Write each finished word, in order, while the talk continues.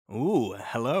Ooh,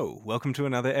 hello. Welcome to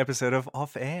another episode of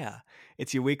Off Air.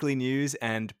 It's your weekly news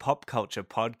and pop culture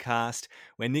podcast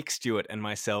where Nick Stewart and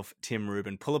myself, Tim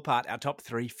Rubin, pull apart our top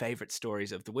 3 favorite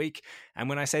stories of the week. And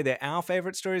when I say they're our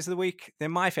favorite stories of the week, they're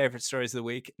my favorite stories of the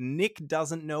week. Nick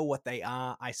doesn't know what they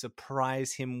are. I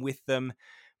surprise him with them,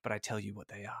 but I tell you what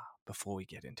they are before we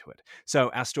get into it.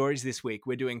 So our stories this week,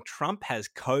 we're doing Trump has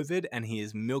COVID and he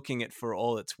is milking it for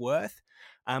all it's worth.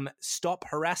 Stop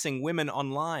harassing women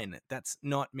online. That's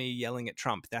not me yelling at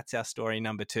Trump. That's our story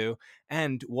number 2.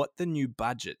 And what the new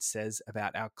budget says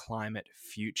about our climate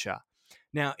future.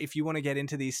 Now, if you want to get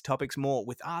into these topics more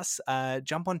with us,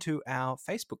 jump onto our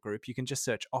Facebook group. You can just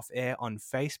search Off Air on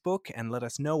Facebook and let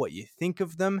us know what you think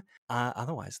of them.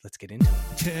 Otherwise, let's get into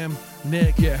it. Tim,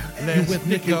 Nick, you with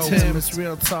Nick and Tim. It's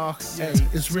real talk,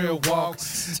 it's real walk.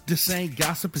 This ain't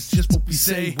gossip, it's just what we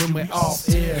say when we're off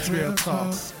air. It's real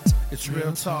talk, it's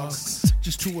real talk.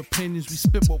 Just two opinions, we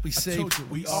spit what we say.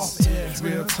 We off air. It's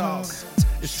real talk,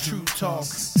 it's true talk.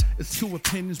 It's two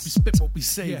opinions, we spit what we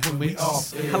say when we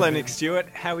off air. Hello, Nick Stewart.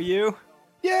 How are you?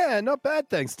 Yeah, not bad,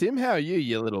 thanks, Tim. How are you,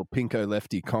 you little pinko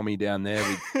lefty commie down there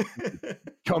with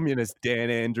communist Dan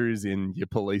Andrews in your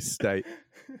police state?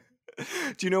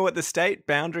 Do you know what? The state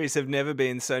boundaries have never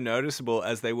been so noticeable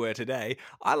as they were today.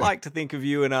 I like to think of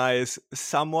you and I as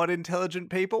somewhat intelligent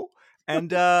people.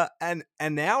 And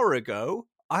an hour ago,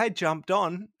 I jumped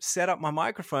on, set up my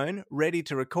microphone, ready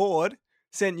to record,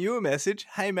 sent you a message.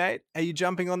 Hey, mate, are you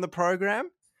jumping on the program?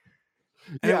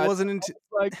 And Yeah, it wasn't until...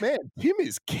 like, man, Tim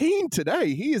is keen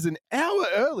today. He is an hour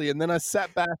early. And then I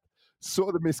sat back,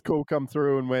 saw the missed call come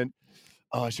through and went,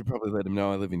 oh, I should probably let him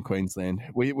know I live in Queensland.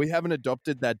 We haven't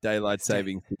adopted that daylight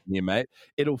savings here, mate.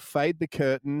 It'll fade the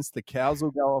curtains. The cows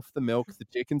will go off the milk. The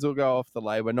chickens will go off the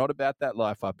lay. We're not about that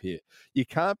life up here. You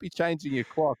can't be changing your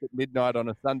clock at midnight on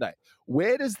a Sunday.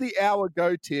 Where does the hour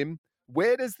go, Tim?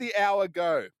 Where does the hour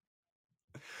go?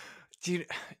 Do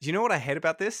you know what I hate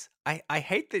about this? I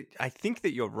hate that. I think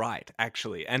that you're right,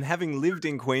 actually. And having lived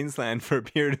in Queensland for a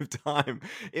period of time,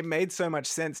 it made so much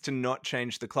sense to not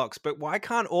change the clocks. But why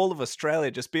can't all of Australia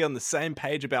just be on the same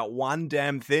page about one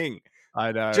damn thing?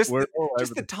 I know. Just We're all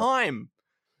just over the time.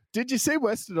 Did you see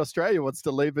Western Australia wants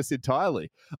to leave us entirely?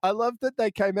 I love that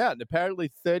they came out, and apparently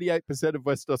 38% of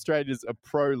Western Australians are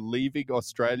pro-leaving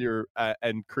Australia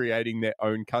and creating their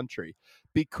own country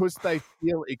because they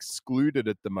feel excluded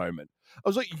at the moment. I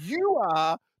was like, you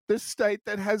are the state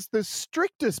that has the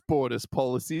strictest borders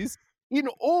policies in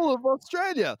all of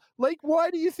Australia. Like,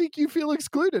 why do you think you feel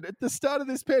excluded? At the start of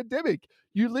this pandemic,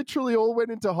 you literally all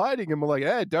went into hiding and were like,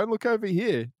 hey, don't look over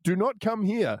here. Do not come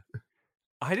here.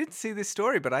 I didn't see this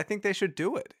story, but I think they should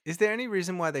do it. Is there any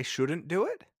reason why they shouldn't do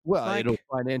it? Well, it'll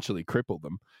financially cripple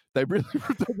them. They really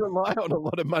they rely on a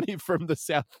lot of money from the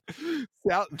south,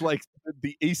 like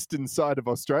the eastern side of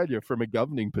Australia. From a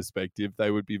governing perspective,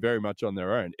 they would be very much on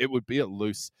their own. It would be a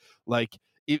loose, like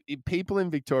if people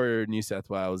in Victoria and New South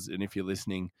Wales, and if you're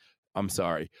listening, I'm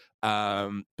sorry,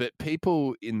 but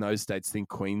people in those states think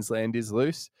Queensland is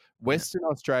loose. Western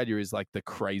Australia is like the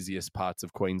craziest parts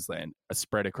of Queensland are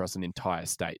spread across an entire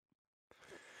state.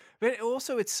 But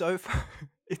also, it's so far,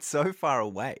 it's so far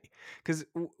away. Because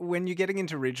when you're getting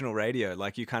into regional radio,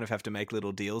 like you kind of have to make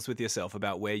little deals with yourself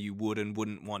about where you would and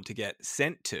wouldn't want to get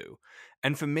sent to.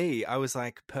 And for me, I was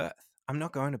like, Perth. I'm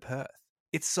not going to Perth.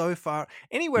 It's so far.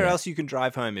 Anywhere else you can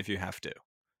drive home if you have to.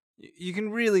 You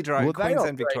can really drive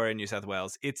Queensland, Victoria, New South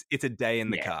Wales. It's a day in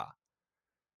the car.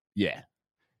 Yeah.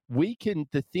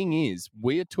 The thing is,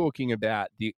 we're talking about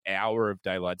the hour of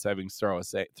daylight savings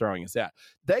throwing us out.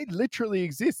 They literally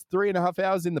exist 3.5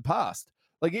 hours in the past.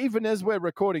 Like, even as we're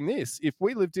recording this, if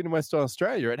we lived in Western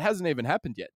Australia, it hasn't even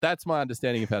happened yet. That's my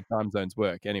understanding of how time zones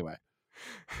work anyway.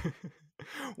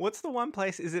 What's the one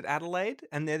place? Is it Adelaide?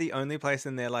 And they're the only place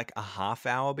and they're like a half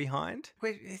hour behind?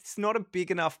 It's not a big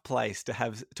enough place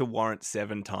to warrant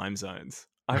 7 time zones.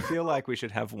 I feel like we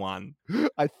should have one.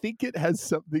 I think it has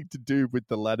something to do with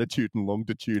the latitude and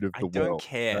longitude of the world. I don't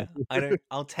care.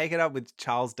 I'll take it up with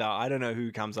Charles Darwin. I don't know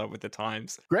who comes up with the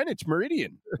times. Greenwich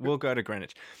Meridian. We'll go to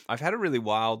Greenwich. I've had a really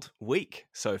wild week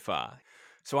so far.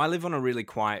 So I live on a really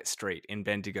quiet street in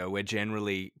Bendigo where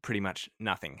generally pretty much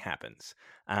nothing happens.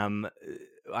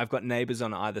 I've got neighbours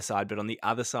on either side, but on the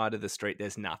other side of the street,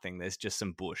 there's nothing. There's just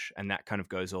some bush, and that kind of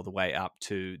goes all the way up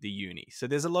to the uni. So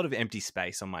there's a lot of empty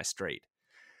space on my street.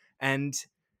 And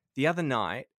the other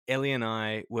night, Ellie and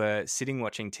I were sitting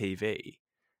watching TV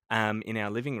in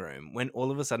our living room when all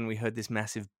of a sudden we heard this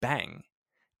massive bang.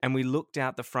 And we looked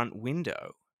out the front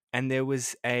window and there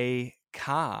was a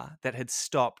car that had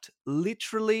stopped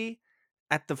literally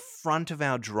at the front of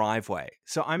our driveway.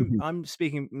 So I'm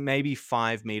speaking maybe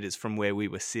 5 meters from where we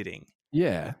were sitting.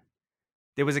 Yeah.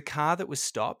 there was a car that was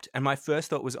stopped, and my first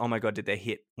thought was, oh my God, did they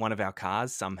hit one of our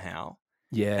cars somehow?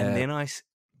 Yeah. And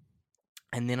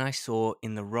then I saw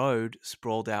in the road,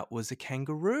 sprawled out, was a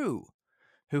kangaroo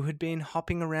who had been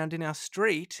hopping around in our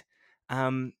street,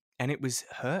 and it was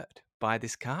hurt by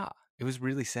this car. It was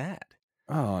really sad.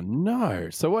 Oh no!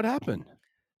 So what happened?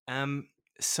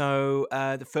 So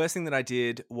the first thing that I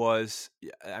did was,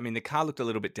 I mean, the car looked a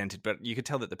little bit dented, but you could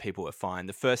tell that the people were fine.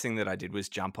 The first thing that I did was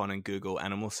jump on and Google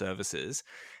animal services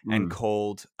and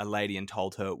called a lady and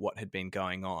told her what had been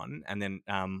going on, and then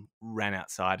ran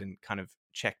outside and kind of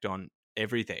checked on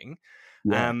everything.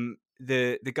 Yeah.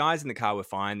 The guys in the car were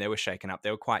fine. They were shaken up.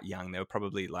 They were quite young. They were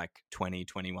probably like 20,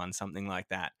 21, something like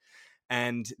that.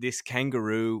 And this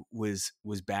kangaroo was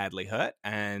badly hurt,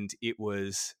 and it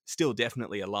was still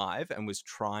definitely alive and was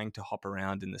trying to hop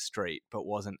around in the street, but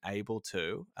wasn't able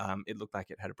to. It looked like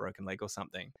it had a broken leg or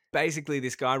something. Basically,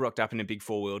 this guy rocked up in a big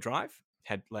 4-wheel drive,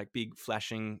 had like big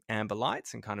flashing amber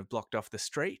lights and kind of blocked off the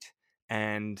street.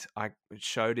 And I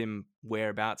showed him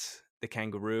whereabouts the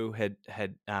kangaroo had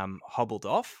hobbled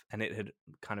off, and it had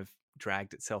kind of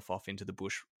dragged itself off into the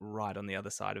bush right on the other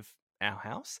side of our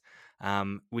house,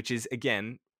 which is,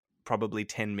 again, probably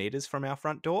 10 meters from our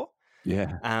front door.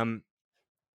 Yeah.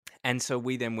 And so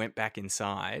we then went back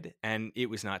inside, and it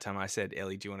was nighttime. I said,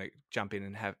 Ellie, do you want to jump in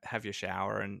and have your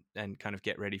shower and kind of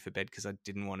get ready for bed? Because I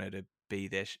didn't want her to be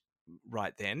there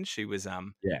right then. She was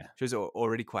she was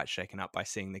already quite shaken up by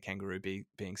seeing the kangaroo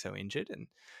being so injured.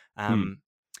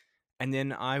 And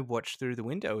then I watched through the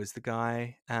window as the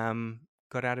guy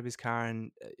got out of his car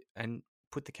and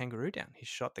put the kangaroo down. He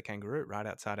shot the kangaroo right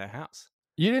outside our house.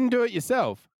 You didn't do it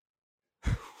yourself.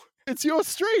 It's your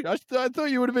street. I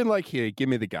thought you would have been like, here, give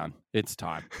me the gun. It's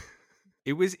time.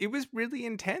 It was really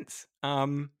intense.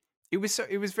 It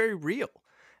was very real.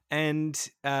 And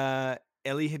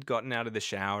Ellie had gotten out of the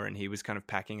shower, and he was kind of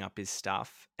packing up his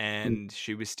stuff, and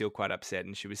she was still quite upset,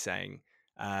 and she was saying,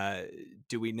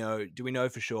 do we know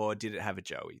for sure, did it have a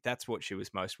Joey? That's what she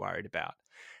was most worried about.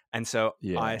 And so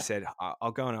I said,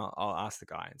 I'll go and I'll ask the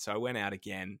guy. And so I went out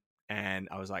again, and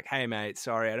I was like, hey mate,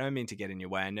 sorry, I don't mean to get in your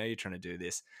way. I know you're trying to do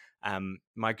this.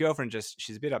 My girlfriend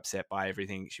she's a bit upset by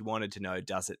everything. She wanted to know,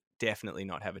 does it definitely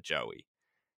not have a Joey?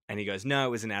 And he goes, no,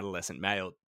 it was an adolescent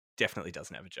male. Definitely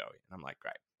doesn't have a Joey. And I'm like,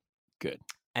 great. Good.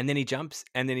 And then he jumps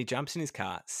in his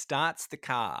car, starts the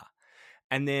car,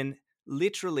 and then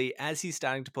literally as he's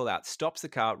starting to pull out, stops the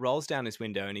car, rolls down his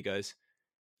window, and he goes,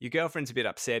 your girlfriend's a bit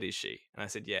upset, is she? And I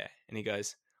said, yeah. And he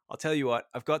goes, I'll tell you what,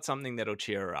 I've got something that'll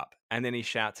cheer her up. And then he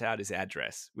shouts out his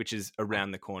address, which is around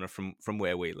the corner from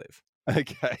where we live.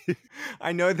 Okay.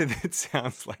 I know that it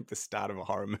sounds like the start of a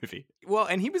horror movie. Well,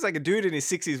 and he was like a dude in his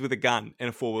 60s with a gun and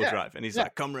a 4-wheel drive. And he's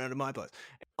like, come around to my place.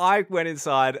 I went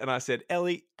inside and I said,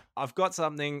 Ellie, I've got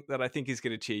something that I think is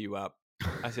going to cheer you up.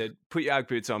 I said, put your Ugg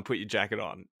boots on, put your jacket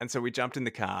on. And so we jumped in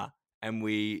the car and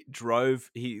we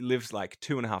drove. He lives like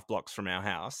 2.5 blocks from our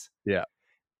house. Yeah.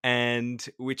 And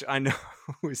which I know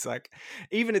was like,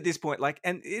 even at this point, like,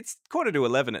 and it's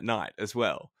 11:15 at night as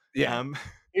well. Yeah.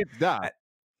 It's dark.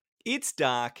 It's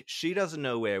dark. She doesn't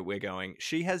know where we're going.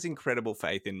 She has incredible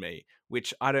faith in me,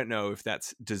 which I don't know if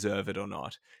that's deserved or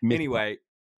not. Anyway,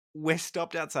 we're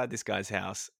stopped outside this guy's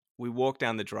house. We walk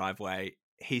down the driveway.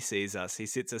 He sees us. He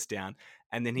sits us down,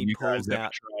 and then he pulls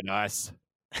out. Nice.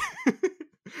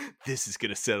 This is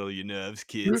gonna settle your nerves,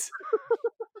 kids.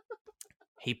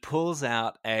 He pulls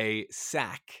out a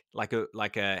sack, like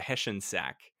a Hessian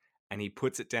sack, and he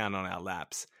puts it down on our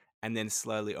laps, and then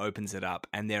slowly opens it up,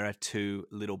 and there are 2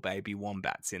 little baby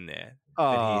wombats in there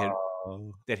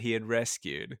that he had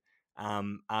rescued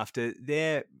after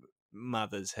their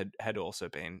mothers had also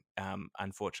been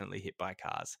unfortunately hit by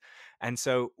cars. And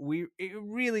so it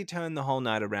really turned the whole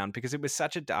night around because it was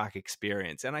such a dark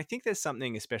experience. And I think there's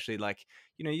something, especially like,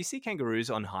 you know, you see kangaroos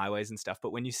on highways and stuff,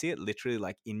 but when you see it literally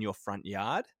like in your front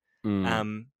yard,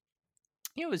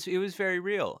 it was very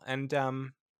real. And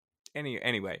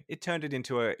anyway, it turned it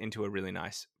into a really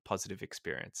nice positive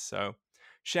experience. So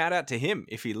shout out to him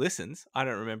if he listens. I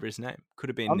don't remember his name. Could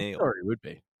have been Neil. Sure, it would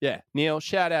be. Yeah, Neil.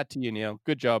 Shout out to you, Neil.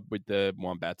 Good job with the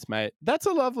wombats, mate. That's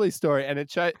a lovely story, and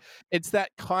it's that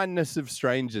kindness of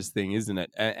strangers thing, isn't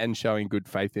it? And showing good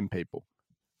faith in people.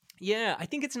 Yeah, I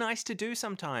think it's nice to do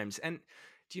sometimes. And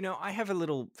do you know, I have a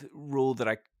little rule that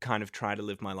I kind of try to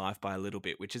live my life by a little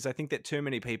bit, which is I think that too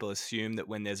many people assume that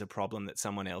when there's a problem that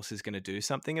someone else is going to do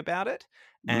something about it.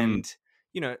 And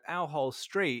you know, our whole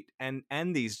street and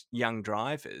these young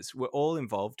drivers were all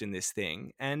involved in this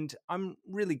thing. And I'm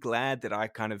really glad that I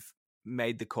kind of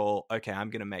made the call, okay, I'm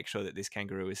going to make sure that this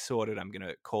kangaroo is sorted. I'm going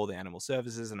to call the animal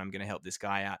services and I'm going to help this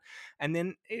guy out. And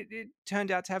then it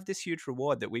turned out to have this huge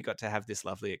reward that we got to have this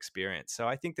lovely experience. So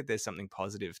I think that there's something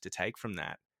positive to take from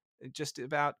that, just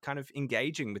about kind of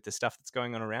engaging with the stuff that's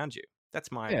going on around you.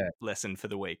 That's my lesson for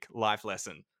the week, life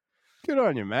lesson. Good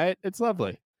on you, mate. It's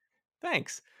lovely.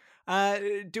 Thanks.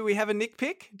 Do we have a Nick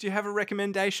pick? Do you have a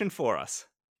recommendation for us?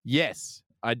 Yes,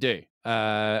 I do,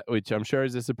 which I'm sure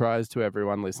is a surprise to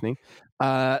everyone listening.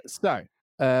 So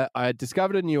I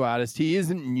discovered a new artist. He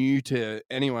isn't new to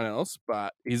anyone else,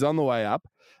 but he's on the way up.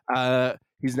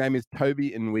 His name is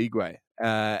Toby Nwigwe,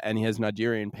 and he has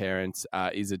Nigerian parents.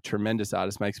 He's a tremendous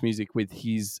artist, makes music with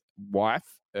his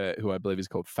wife, who I believe is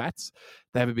called Fats.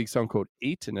 They have a big song called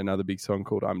Eat and another big song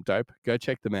called I'm Dope. Go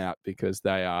check them out because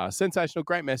they are sensational,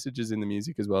 great messages in the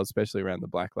music as well, especially around the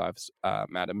Black Lives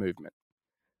Matter movement.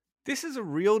 This is a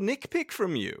real Nick pick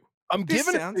from you.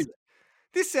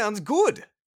 This sounds good.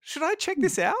 Should I check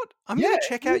this out? I'm going to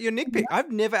check out your Nick pick.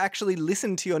 I've never actually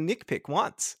listened to your Nick pick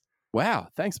once. Wow.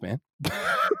 Thanks, man.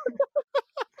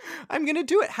 I'm going to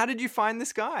do it. How did you find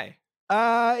this guy?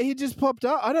 He just popped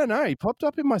up. I don't know. He popped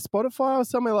up in my Spotify or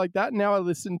somewhere like that. Now I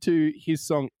listen to his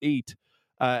song Eat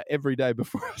every day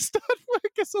before I start work.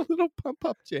 It's a little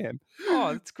pump-up jam.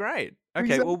 Oh, that's great.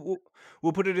 Okay, well,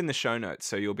 we'll put it in the show notes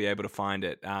so you'll be able to find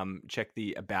it. Check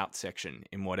the About section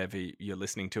in whatever you're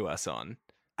listening to us on.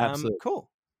 Absolutely. Cool.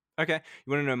 Okay,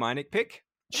 you want to know my Nick pick?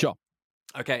 Sure.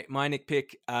 Okay, my Nick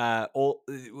pick,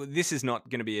 this is not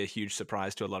going to be a huge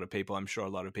surprise to a lot of people. I'm sure a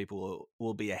lot of people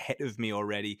will be ahead of me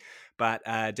already. But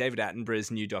David Attenborough's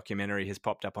new documentary has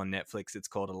popped up on Netflix. It's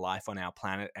called A Life on Our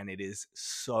Planet, and it is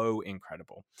so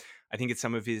incredible. I think it's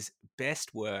some of his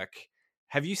best work.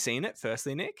 Have you seen it,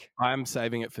 firstly, Nick? I'm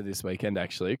saving it for this weekend,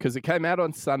 actually, because it came out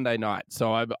on Sunday night.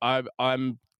 So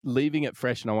I'm leaving it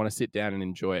fresh and I want to sit down and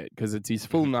enjoy it because it's his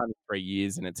full 93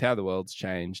 years and it's how the world's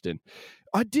changed. And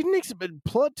I didn't expect,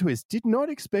 plot twist, did not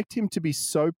expect him to be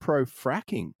so pro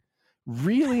fracking,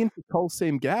 really into coal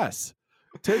seam gas.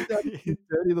 Turns out it's a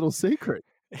dirty little secret.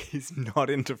 He's not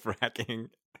into fracking.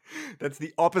 That's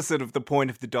the opposite of the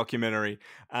point of the documentary.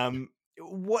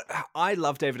 What I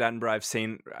love David Attenborough. I've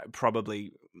seen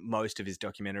probably most of his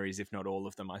documentaries, if not all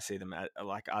of them. I see them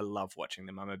I love watching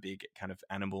them. I'm a big kind of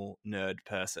animal nerd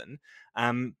person.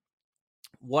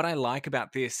 What I like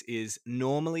about this is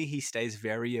normally he stays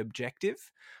very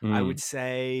objective. I would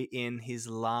say in his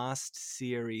last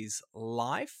series,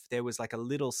 Life, there was like a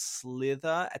little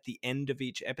slither at the end of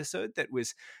each episode that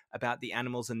was about the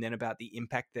animals and then about the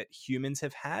impact that humans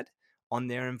have had on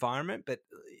their environment. But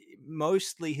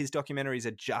mostly his documentaries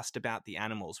are just about the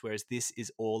animals, whereas this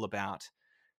is all about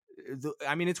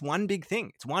it's one big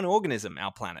thing. It's one organism,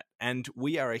 our planet, and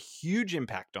we are a huge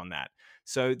impact on that.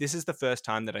 So this is the first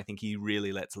time that I think he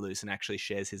really lets loose and actually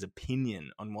shares his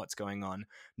opinion on what's going on,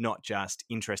 not just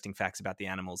interesting facts about the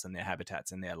animals and their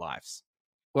habitats and their lives.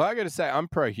 Well, I got to say, I'm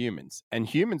pro-humans, and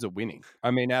humans are winning.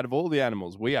 I mean, out of all the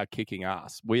animals, we are kicking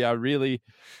ass. We are really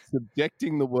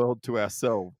subjecting the world to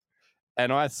ourselves,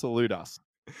 and I salute us.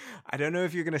 I don't know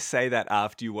if you're going to say that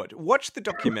after you watch the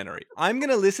documentary. I'm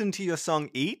going to listen to your song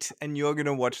Eat, and you're going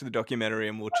to watch the documentary,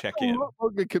 and we'll check in.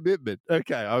 Longer commitment.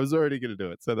 Okay, I was already going to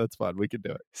do it, so that's fine. We can do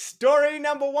it. Story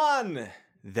number 1.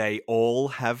 They all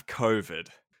have COVID.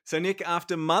 So, Nick,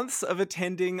 after months of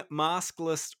attending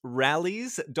maskless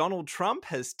rallies, Donald Trump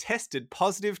has tested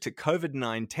positive to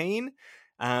COVID-19.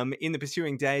 In the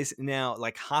pursuing days, now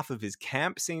like half of his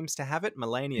camp seems to have it.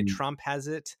 Melania Trump has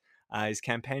it. His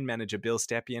campaign manager, Bill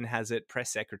Stepien, has it.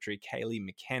 Press secretary Kayleigh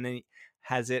McEnany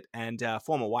has it. And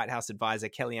former White House advisor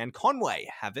Kellyanne Conway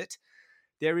have it.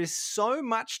 There is so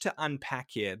much to unpack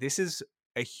here. This is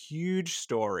a huge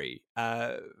story.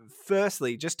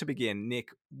 Firstly, just to begin,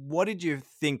 Nick, what did you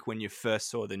think when you first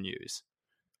saw the news?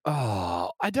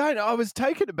 Oh, I don't know. I was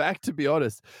taken aback, to be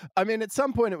honest. I mean, at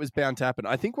some point it was bound to happen.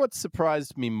 I think what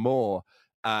surprised me more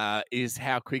is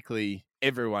how quickly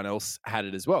everyone else had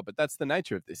it as well. But that's the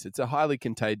nature of this. It's a highly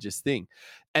contagious thing.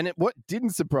 And what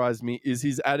didn't surprise me is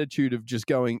his attitude of just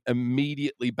going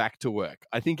immediately back to work.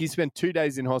 I think he spent 2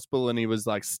 days in hospital and he was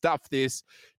like, stuff this.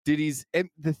 The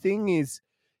thing is,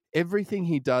 everything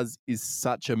he does is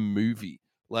such a movie.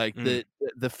 Like the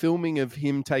filming of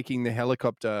him taking the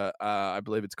helicopter, I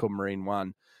believe it's called Marine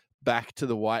One, back to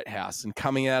the White House and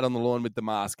coming out on the lawn with the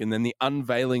mask, and then the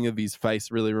unveiling of his face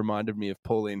really reminded me of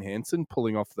Pauline Hanson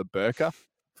pulling off the burqa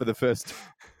for the first.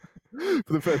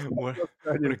 What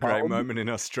a great moment in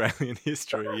Australian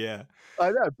history! Yeah,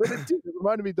 I know, but it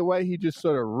reminded me the way he just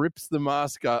sort of rips the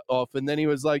mask off, and then he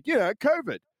was like,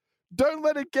 COVID, don't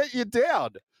let it get you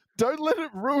down. Don't let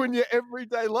it ruin your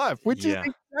everyday life, which is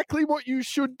exactly what you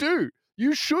should do.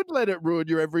 You should let it ruin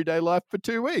your everyday life for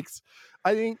 2 weeks.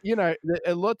 I think,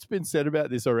 a lot's been said about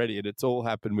this already, and it's all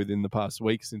happened within the past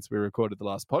week since we recorded the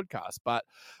last podcast. But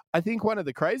I think one of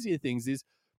the crazier things is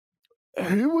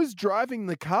who was driving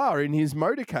the car in his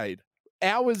motorcade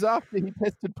hours after he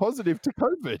tested positive to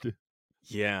COVID?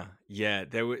 Yeah.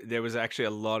 There was actually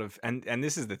a lot of, and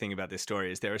this is the thing about this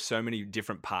story, is there are so many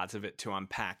different parts of it to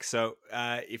unpack. So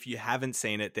if you haven't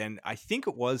seen it, then I think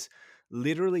it was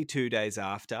literally 2 days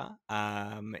after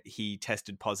he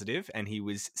tested positive and he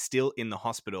was still in the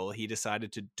hospital, he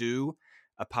decided to do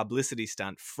a publicity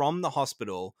stunt from the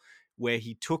hospital where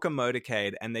he took a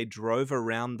motorcade and they drove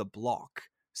around the block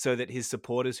so that his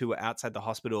supporters who were outside the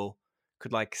hospital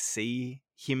could like see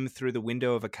him through the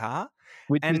window of a car.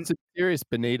 Which And is some serious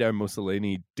Benito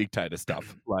Mussolini dictator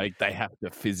stuff. Like, they have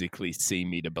to physically see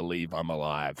me to believe I'm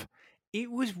alive.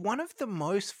 it was one of the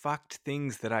most fucked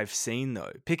things that I've seen,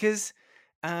 though, because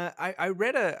I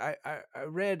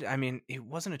read, I mean, it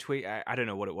wasn't a tweet. I don't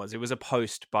know what it was. It was a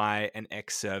post by an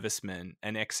ex-serviceman,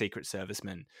 an ex-Secret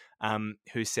Serviceman,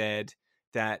 who said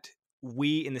that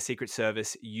we in the Secret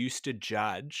Service used to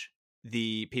judge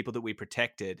the people that we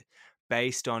protected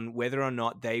based on whether or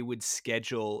not they would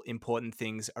schedule important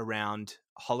things around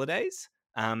holidays.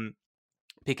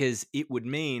 Because it would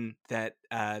mean that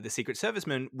the Secret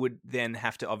Servicemen would then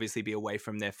have to obviously be away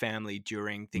from their family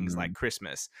during things like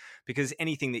Christmas, because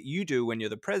anything that you do when you're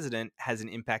the president has an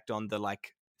impact on the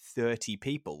like 30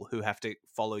 people who have to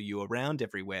follow you around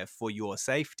everywhere for your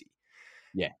safety.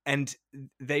 Yeah. And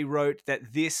they wrote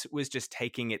that this was just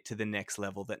taking it to the next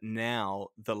level, that now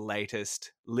the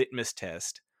latest litmus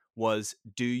test was,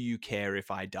 do you care if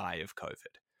I die of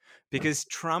COVID? Because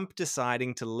Trump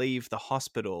deciding to leave the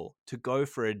hospital to go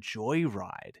for a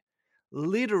joyride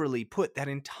literally put that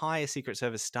entire Secret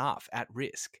Service staff at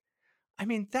risk. I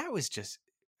mean, that was just,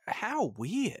 how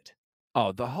weird.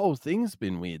 Oh, the whole thing's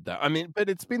been weird, though. I mean, but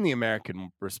it's been the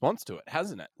American response to it,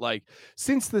 hasn't it? Like,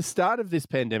 since the start of this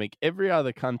pandemic, every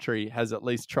other country has at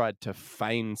least tried to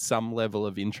feign some level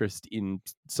of interest in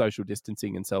social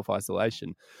distancing and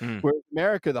self-isolation. Whereas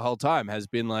America the whole time has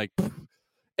been like,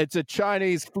 it's a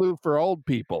Chinese flu for old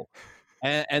people.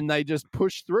 And they just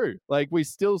push through. Like, we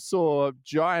still saw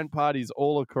giant parties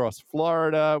all across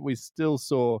Florida. We still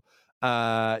saw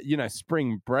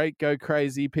spring break go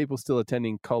crazy. People still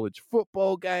attending college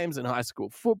football games and high school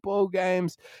football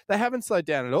games. They haven't slowed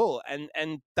down at all.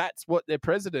 And that's what their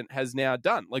president has now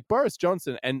done. Like Boris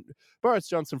Johnson,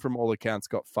 from all accounts,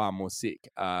 got far more sick,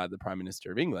 the Prime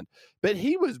Minister of England. But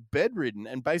he was bedridden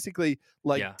and basically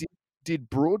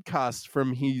did broadcasts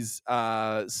from his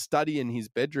study in his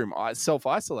bedroom,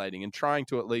 self-isolating and trying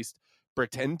to at least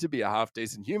pretend to be a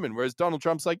half-decent human, whereas Donald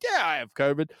Trump's like, yeah, I have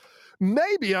COVID.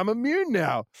 Maybe I'm immune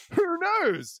now. Who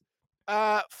knows?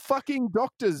 Fucking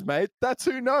doctors, mate. That's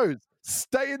who knows.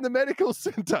 Stay in the medical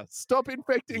center. Stop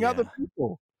infecting other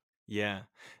people. Yeah.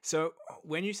 So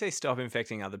when you say stop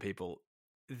infecting other people,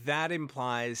 that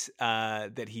implies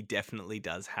that he definitely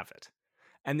does have it.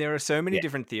 And there are so many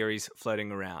different theories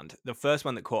floating around. The first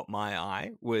one that caught my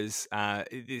eye was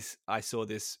this. I saw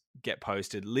this get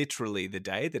posted literally the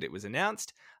day that it was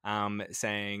announced,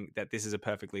 saying that this is a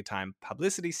perfectly timed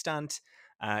publicity stunt.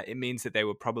 It means that they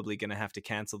were probably going to have to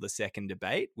cancel the second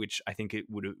debate, which I think it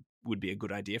would be a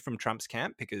good idea from Trump's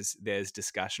camp, because there's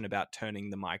discussion about turning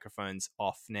the microphones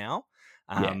off now,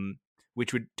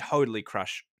 which would totally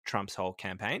crush Trump's whole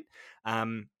campaign.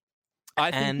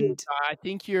 I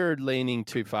think you're leaning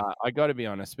too far. I got to be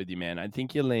honest with you, man. I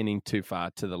think you're leaning too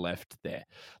far to the left there.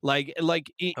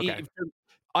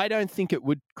 I don't think it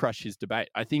would crush his debate.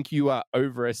 I think you are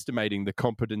overestimating the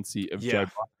competency of Joe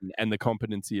Biden and the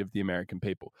competency of the American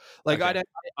people.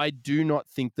 I do not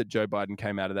think that Joe Biden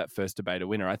came out of that first debate a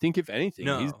winner. I think if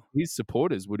anything, his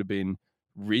supporters would have been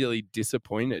really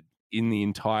disappointed in the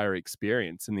entire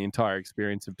experience and the entire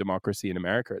experience of democracy in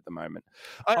America at the moment.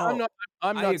 I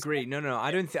agree. No.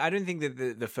 I don't think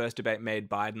that the first debate made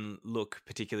Biden look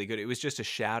particularly good. It was just a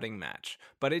shouting match,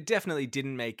 but it definitely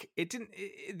didn't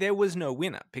there was no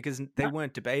winner because they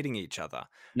weren't debating each other.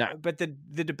 No. But the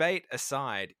debate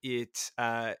aside, it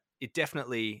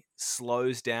definitely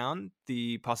slows down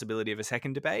the possibility of a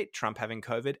second debate, Trump having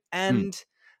COVID, and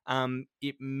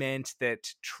it meant that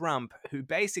Trump, who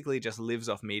basically just lives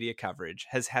off media coverage,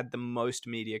 has had the most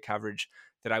media coverage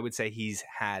that I would say he's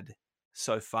had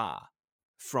so far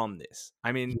from this.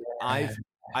 I mean, I've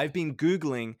been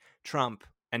Googling Trump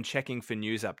and checking for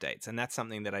news updates, and that's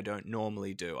something that I don't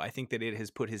normally do. I think that it has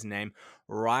put his name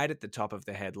right at the top of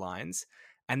the headlines,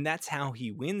 and that's how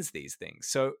he wins these things.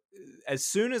 So as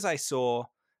soon as I saw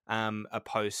a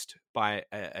post by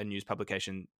a news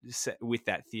publication with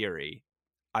that theory,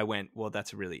 I went, well,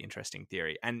 that's a really interesting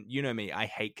theory. And you know me, I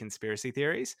hate conspiracy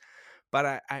theories,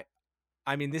 but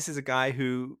I mean, this is a guy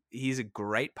who he's a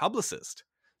great publicist.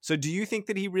 So do you think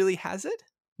that he really has it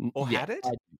or Yeah, had it?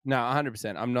 no,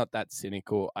 100%. I'm not that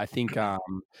cynical. I think,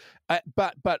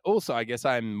 but also, I guess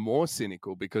I'm more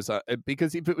cynical because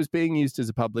if it was being used as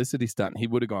a publicity stunt, he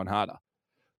would have gone harder.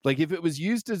 Like if it was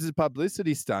used as a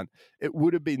publicity stunt, it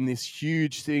would have been this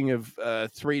huge thing of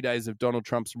 3 days of Donald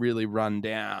Trump's really run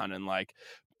down and like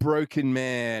broken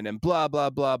man and blah, blah,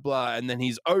 blah, blah. And then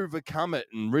he's overcome it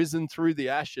and risen through the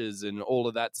ashes and all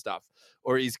of that stuff.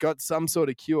 Or he's got some sort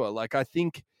of cure. Like I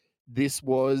think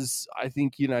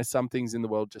some things in the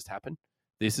world just happen.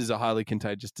 This is a highly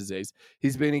contagious disease.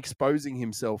 He's been exposing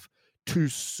himself to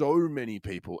so many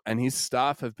people, and his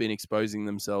staff have been exposing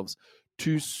themselves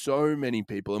to so many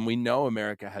people, and we know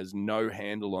America has no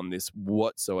handle on this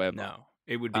whatsoever. No,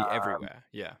 it would be everywhere.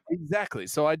 Yeah, exactly.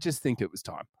 So I just think it was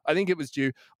time. I think it was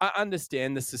due. I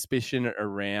understand the suspicion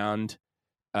around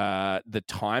the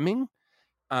timing,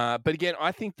 but again,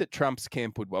 I think that Trump's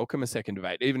camp would welcome a second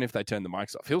debate, even if they turn the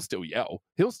mics off. He'll still yell.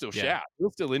 He'll still shout.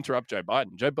 He'll still interrupt Joe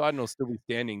Biden. Joe Biden will still be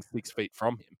standing 6 feet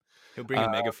from him. He'll bring a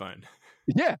megaphone.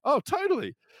 Yeah. Oh,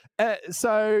 totally.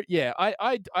 So yeah,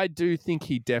 I do think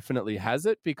he definitely has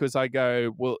it because I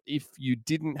go, well, if you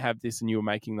didn't have this and you were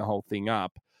making the whole thing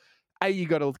up, you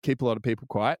got to keep a lot of people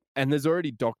quiet. And there's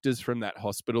already doctors from that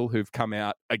hospital who've come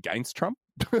out against Trump,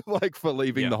 like for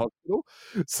leaving the hospital.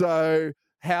 So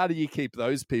how do you keep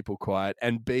those people quiet?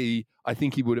 And B, I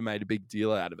think he would have made a big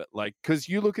deal out of it. Like, because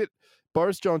you look at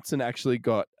Boris Johnson actually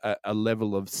got a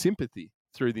level of sympathy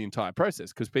through the entire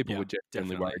process because people were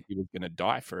genuinely worried he was going to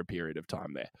die for a period of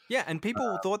time there. Yeah, and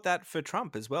people thought that for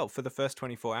Trump as well for the first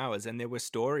 24 hours. And there were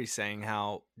stories saying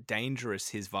how dangerous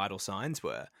his vital signs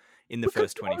were in the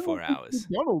first 24 hours.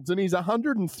 McDonald's, and he's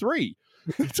 103.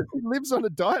 He lives on a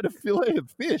diet of fillet of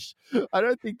fish. I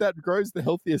don't think that grows the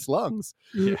healthiest lungs.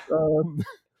 Yeah.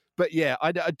 But yeah,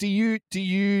 do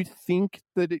you think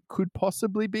that it could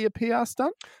possibly be a PR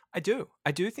stunt? I do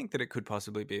think that it could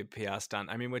possibly be a PR stunt.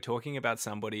 I mean, we're talking about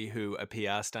somebody who a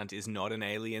PR stunt is not an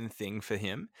alien thing for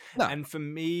him. No. And for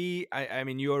me, I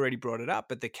mean, you already brought it up,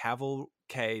 but the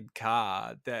cavalcade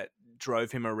car that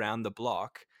drove him around the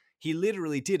block, he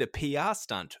literally did a PR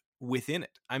stunt within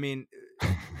it. I mean,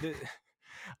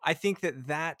 I think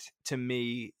that to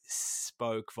me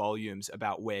spoke volumes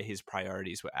about where his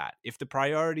priorities were at. If the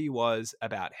priority was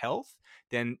about health,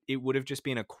 then it would have just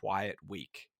been a quiet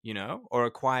week, or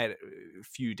a quiet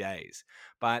few days.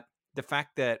 But the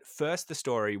fact that first the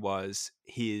story was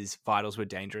his vitals were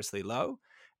dangerously low.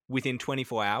 Within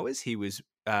 24 hours, he was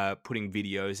putting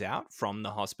videos out from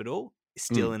the hospital,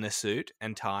 still in a suit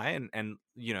and tie and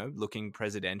looking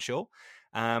presidential.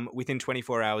 Within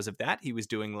 24 hours of that, he was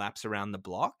doing laps around the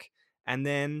block. And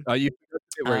then... you forgot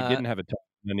the bit where he didn't have a tie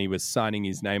and he was signing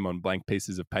his name on blank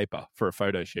pieces of paper for a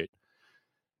photo shoot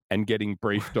and getting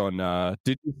briefed on...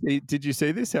 Did you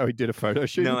see this, how he did a photo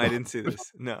shoot? No, I didn't see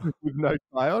this. No. With no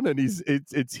tie on, and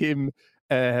it's him...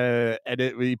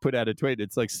 he put out a tweet.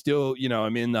 It's like, still,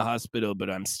 I'm in the hospital, but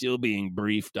I'm still being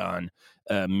briefed on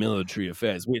military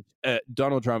affairs, which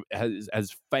Donald Trump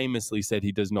has famously said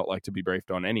he does not like to be briefed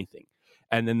on anything.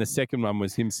 And then the second one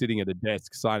was him sitting at a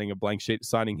desk signing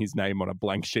his name on a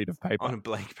blank sheet of paper. On a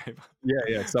blank paper.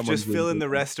 Yeah. Just fill in the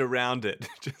rest around it.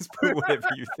 Just put whatever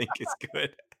you think is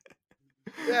good.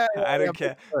 Yeah, I don't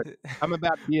care. I'm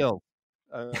about deals.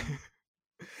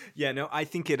 Yeah, no, I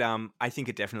think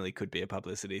it definitely could be a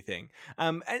publicity thing.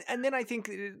 And then I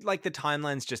think like the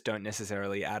timelines just don't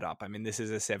necessarily add up. I mean, this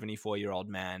is a 74-year-old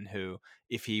man who,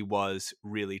 if he was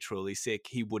really truly sick,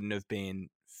 he wouldn't have been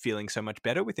feeling so much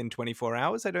better within 24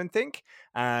 hours, I don't think.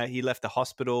 He left the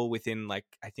hospital within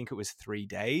I think it was 3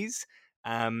 days.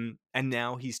 And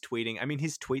now he's tweeting. I mean,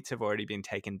 his tweets have already been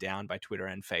taken down by Twitter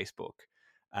and Facebook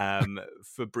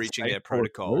for breaching their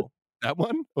protocol. That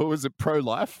one? Or was it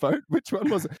pro-life vote? Which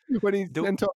one was it? When he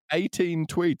sent up 18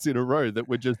 tweets in a row that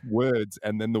were just words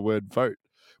and then the word vote,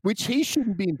 which he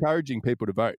shouldn't be encouraging people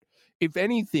to vote. If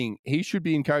anything, he should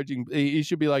be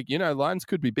like, lines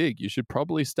could be big. You should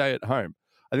probably stay at home.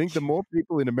 I think the more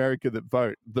people in America that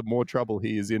vote, the more trouble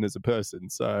he is in as a person.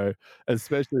 So,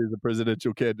 especially as a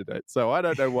presidential candidate. So I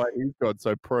don't know why he's got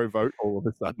so pro-vote all of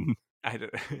a sudden.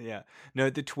 Yeah. No,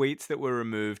 the tweets that were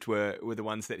removed were the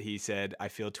ones that he said, I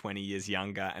feel 20 years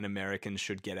younger and Americans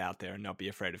should get out there and not be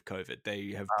afraid of COVID.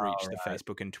 They have breached the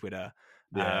Facebook and Twitter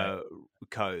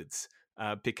codes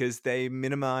because they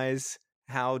minimize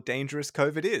how dangerous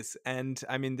COVID is. And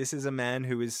I mean, this is a man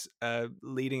who is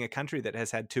leading a country that has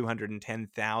had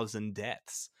 210,000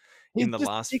 deaths in the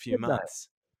last few months.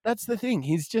 That's the thing.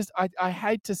 He's just, I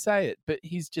hate to say it, but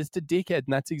he's just a dickhead.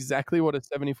 And that's exactly what a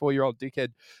 74-year-old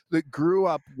dickhead that grew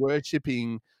up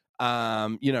worshipping,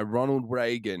 Ronald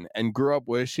Reagan and grew up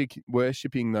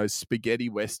worshipping those spaghetti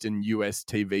Western US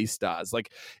TV stars.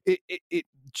 Like,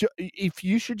 if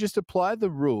you should just apply the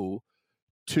rule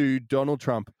to Donald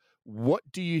Trump, what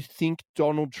do you think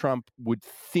Donald Trump would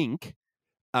think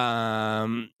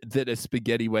that a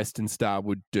spaghetti Western star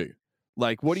would do?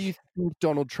 Like, what do you think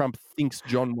Donald Trump thinks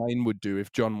John Wayne would do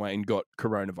if John Wayne got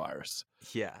coronavirus?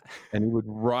 Yeah. And he would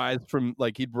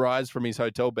he'd rise from his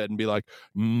hotel bed and be like,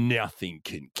 nothing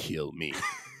can kill me.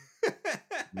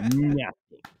 Nothing.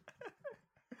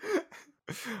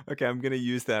 Okay, I'm going to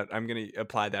use that. I'm going to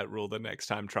apply that rule the next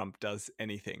time Trump does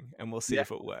anything, and we'll see if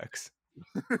it works.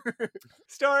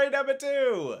 Story number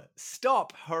 2.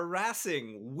 Stop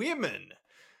harassing women.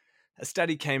 A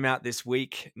study came out this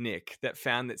week, Nick, that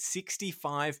found that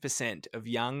 65% of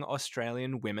young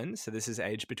Australian women, so this is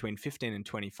aged between 15 and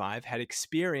 25, had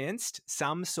experienced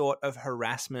some sort of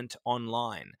harassment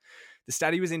online. The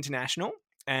study was international,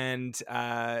 and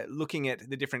looking at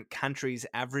the different countries'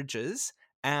 averages,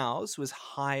 ours was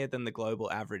higher than the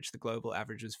global average. The global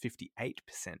average was 58%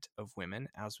 of women.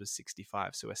 Ours was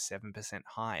 65%, so a 7%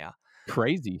 higher.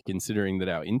 Crazy, considering that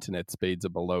our internet speeds are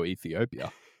below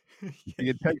Ethiopia.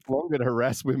 It takes longer to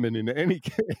harass women in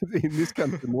this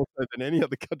country more so than any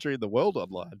other country in the world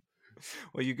online.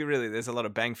 Well, there's a lot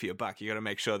of bang for your buck. You got to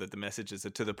make sure that the messages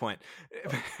are to the point.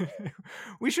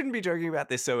 We shouldn't be joking about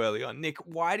this so early on. Nick,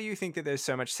 why do you think that there's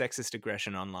so much sexist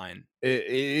aggression online?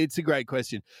 It's a great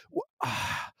question.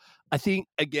 I think,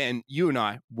 again, you and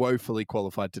I woefully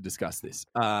qualified to discuss this,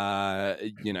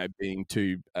 being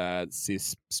two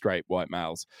cis, straight, white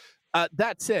males.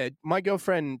 That said, my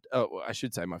girlfriend, I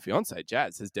should say my fiance,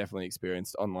 Jazz, has definitely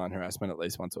experienced online harassment at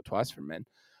least once or twice from men.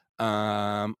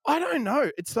 I don't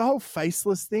know. It's the whole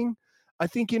faceless thing. I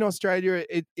think in Australia,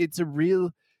 it's a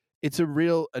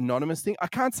real anonymous thing. I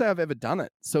can't say I've ever done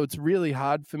it. So it's really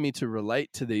hard for me to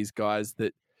relate to these guys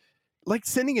that, like,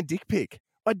 sending a dick pic.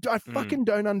 I fucking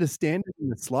don't understand it in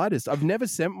the slightest. I've never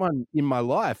sent one in my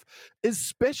life,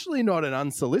 especially not an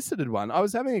unsolicited one. I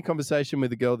was having a conversation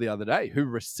with a girl the other day who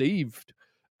received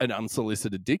an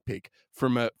unsolicited dick pic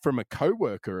from a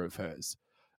coworker of hers.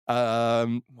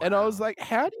 Wow. And I was like,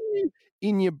 how do you,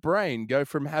 in your brain, go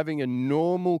from having a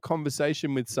normal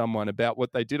conversation with someone about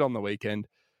what they did on the weekend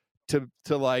to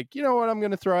like, you know what, I'm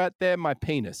going to throw out there my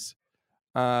penis.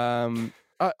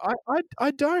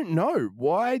 I don't know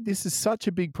why this is such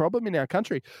a big problem in our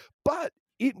country, but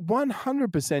it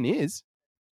 100% is.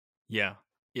 Yeah,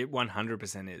 it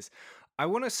 100% is. I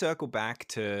want to circle back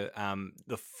to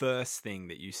the first thing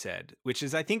that you said, which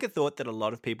is, I think, a thought that a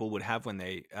lot of people would have when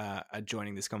they are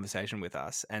joining this conversation with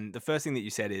us. And the first thing that you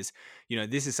said is,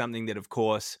 this is something that, of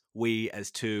course, we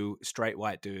as two straight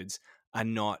white dudes are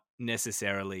not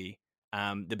necessarily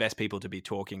the best people to be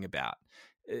talking about.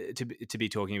 To be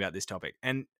talking about this topic.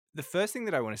 And the first thing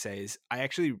that I want to say is I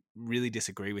actually really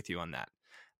disagree with you on that.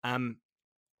 And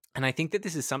I think that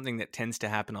this is something that tends to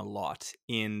happen a lot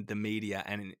in the media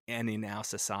and in our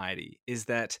society, is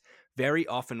that very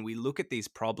often we look at these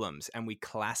problems and we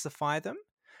classify them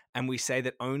and we say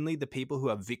that only the people who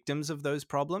are victims of those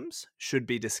problems should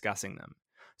be discussing them.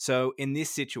 So in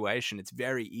this situation, it's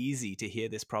very easy to hear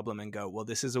this problem and go, well,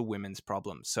 this is a women's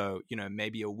problem. So,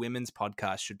 maybe a women's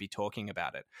podcast should be talking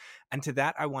about it. And to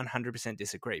that, I 100%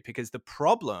 disagree, because the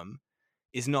problem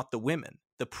is not the women.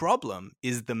 The problem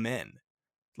is the men.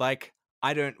 Like,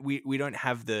 we don't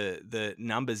have the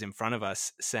numbers in front of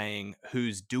us saying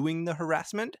who's doing the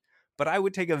harassment, but I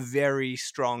would take a very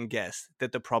strong guess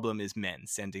that the problem is men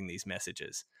sending these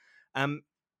messages.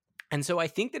 And so I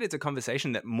think that it's a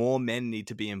conversation that more men need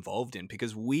to be involved in,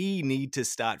 because we need to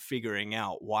start figuring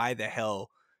out why the hell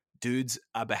dudes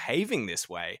are behaving this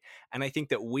way. And I think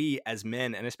that we as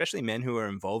men, and especially men who are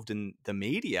involved in the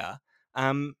media,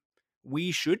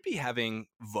 we should be having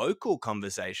vocal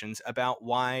conversations about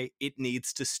why it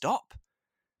needs to stop.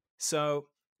 So,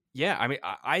 yeah, I mean,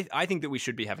 I think that we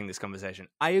should be having this conversation.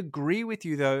 I agree with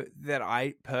you, though, that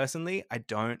I personally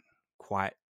don't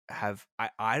quite have,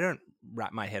 I don't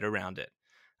wrap my head around it.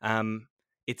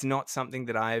 It's not something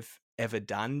that I've ever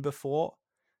done before.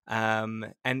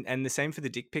 And the same for the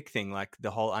dick pic thing, like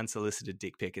the whole unsolicited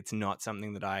dick pic. It's not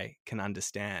something that I can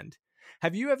understand.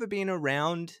 Have you ever been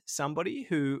around somebody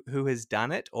who has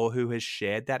done it or who has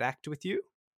shared that act with you?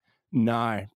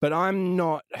 No, but I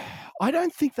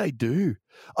don't think they do.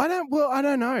 I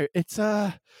don't know. It's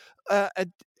I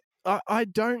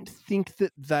don't think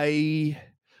that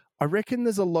I reckon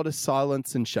there's a lot of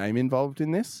silence and shame involved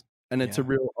in this, and it's a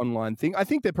real online thing. I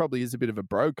think there probably is a bit of a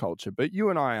bro culture, but you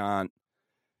and I aren't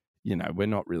we're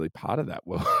not really part of that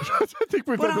world.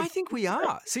 I think we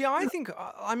are. See,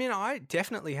 I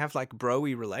definitely have like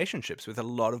bro-y relationships with a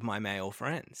lot of my male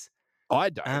friends. I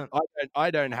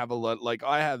don't have a lot. Like,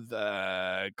 I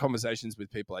have conversations with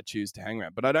people I choose to hang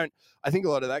around, but I think a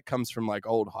lot of that comes from like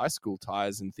old high school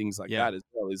ties and things like that as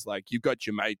well. Is like, you've got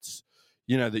your mates,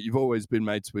 that you've always been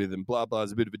mates with, and blah, blah,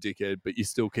 is a bit of a dickhead, but you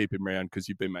still keep him around because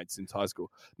you've been mates since high school.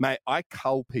 Mate, I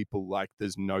cull people like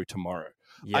there's no tomorrow.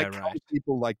 I cull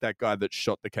people like that guy that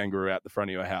shot the kangaroo out the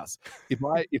front of your house. If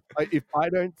I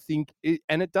don't think it,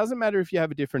 and it doesn't matter if you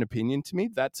have a different opinion to me,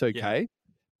 that's okay. Yeah.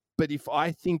 But if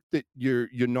I think that you're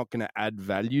not going to add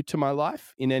value to my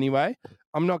life in any way,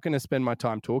 I'm not going to spend my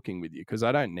time talking with you because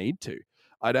I don't need to.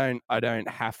 I don't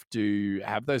have to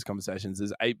have those conversations.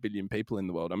 There's 8 billion people in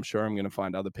the world. I'm sure I'm going to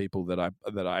find other people that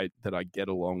I get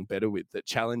along better with, that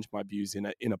challenge my views in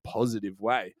a positive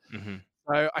way. Mm-hmm.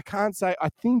 So I can't say. I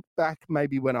think back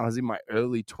maybe when I was in my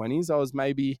early 20s, I was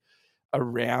maybe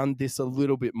around this a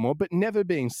little bit more, but never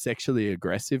being sexually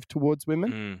aggressive towards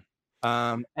women.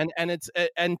 And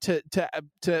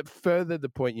to further the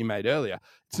point you made earlier,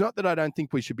 it's not that I don't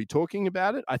think we should be talking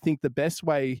about it. I think the best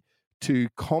way to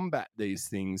combat these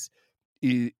things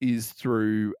is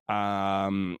through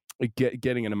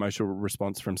getting an emotional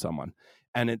response from someone.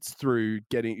 And it's through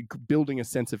building a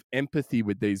sense of empathy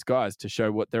with these guys to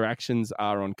show what their actions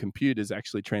are on computers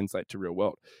actually translate to real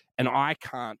world. And I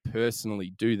can't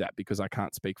personally do that because I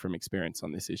can't speak from experience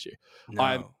on this issue. No.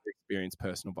 I've experienced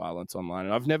personal violence online,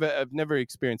 and I've never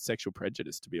experienced sexual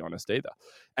prejudice, to be honest, either.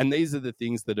 And these are the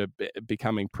things that are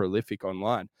becoming prolific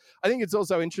online. I think it's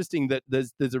also interesting that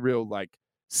there's a real like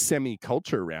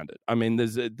semi-culture around it. I mean,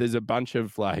 there's a bunch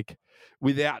of like,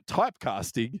 without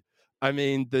typecasting, I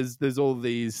mean, there's all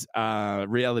these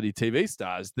reality TV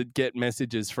stars that get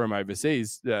messages from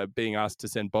overseas being asked to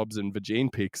send Bobs and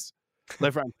Vagine pics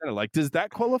left, right, and center. Like, does that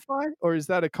qualify, or is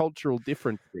that a cultural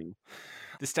different thing?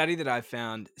 The study that I've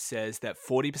found says that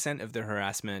 40% of the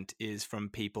harassment is from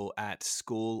people at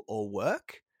school or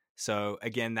work. So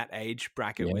again, that age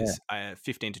bracket was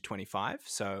 15 to 25.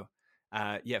 So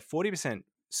 40%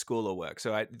 school or work.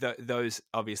 So those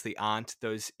obviously aren't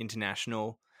those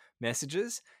international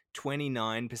messages.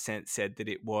 29% said that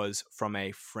it was from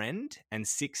a friend, and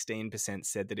 16%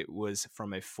 said that it was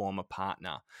from a former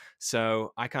partner.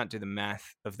 So I can't do the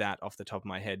math of that off the top of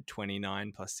my head.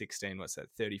 29 plus 16, what's that?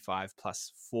 35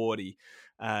 plus 40.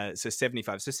 So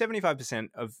 75. So 75%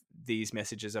 of these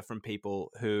messages are from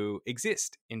people who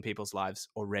exist in people's lives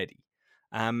already.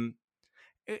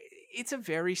 It's a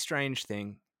very strange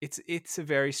thing. It's a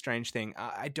very strange thing.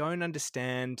 I don't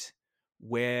understand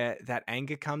where that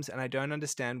anger comes, and I don't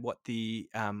understand what the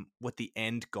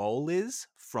end goal is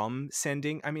from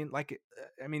sending. I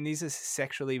mean, these are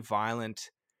sexually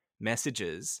violent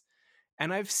messages,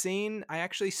 and I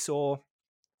actually saw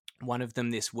one of them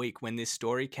this week when this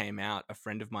story came out. A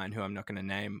friend of mine, who I'm not going to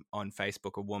name on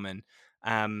Facebook, a woman,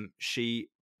 she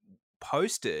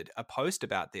posted a post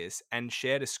about this and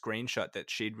shared a screenshot that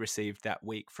she'd received that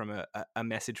week from a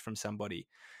message from somebody,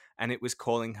 and it was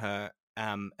calling her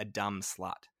a dumb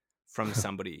slut from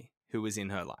somebody who was in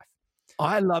her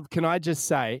life. Can I just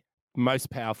say, most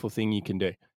powerful thing you can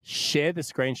do, share the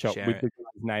screenshot with the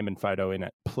guy's name and photo in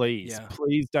it. Please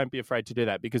don't be afraid to do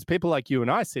that, because people like you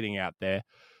and I sitting out there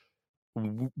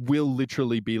will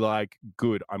literally be like,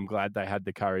 good, I'm glad they had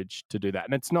the courage to do that.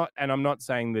 And I'm not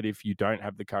saying that if you don't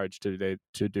have the courage to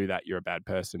do that, you're a bad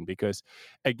person, because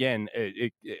again,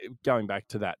 going back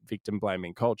to that victim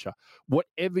blaming culture,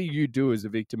 whatever you do as a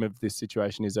victim of this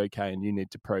situation is okay, and you need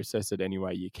to process it any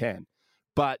way you can.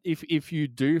 But if you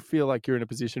do feel like you're in a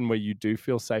position where you do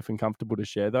feel safe and comfortable to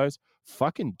share those,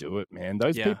 fucking do it, man.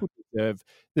 Those people deserve.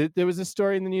 There was a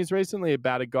story in the news recently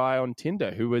about a guy on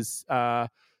Tinder who was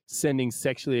sending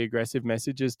sexually aggressive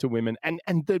messages to women, and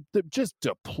the just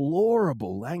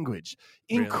deplorable language,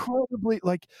 incredibly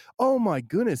like, oh my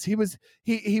goodness, he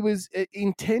was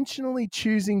intentionally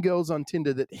choosing girls on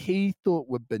Tinder that he thought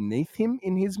were beneath him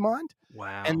in his mind.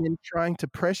 Wow. And then trying to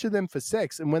pressure them for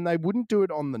sex, and when they wouldn't do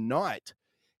it on the night,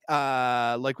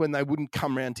 like when they wouldn't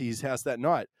come round to his house that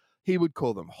night, he would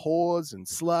call them whores and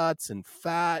sluts and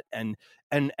fat and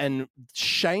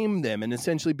shame them, and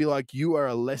essentially be like, you are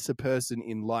a lesser person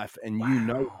in life, and you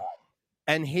know that.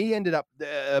 And he ended up,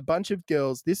 a bunch of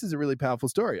girls, this is a really powerful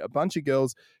story, a bunch of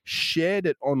girls shared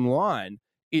it online.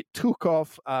 It took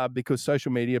off because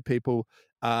social media people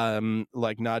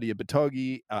like Nadia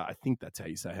Batogi, I think that's how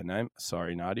you say her name.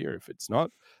 Sorry, Nadia, if it's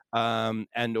not.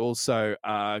 And also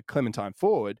Clementine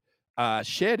Ford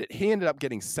shared it. He ended up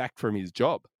getting sacked from his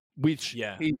job, which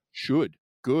he should.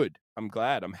 Good. I'm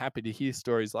glad. I'm happy to hear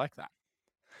stories like that.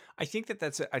 I think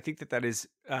that is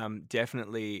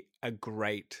definitely a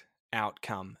great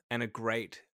outcome and a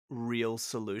great real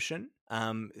solution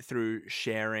through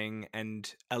sharing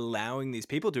and allowing these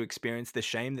people to experience the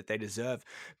shame that they deserve.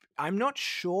 I'm not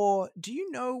sure. Do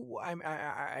you know?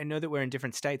 I know that we're in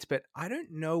different states, but I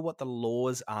don't know what the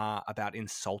laws are about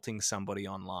insulting somebody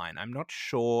online. I'm not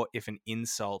sure if an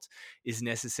insult is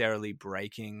necessarily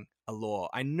breaking a law.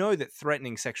 I know that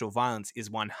threatening sexual violence is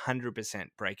 100%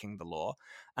 breaking the law.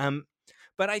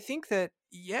 But I think that,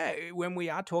 when we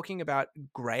are talking about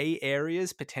gray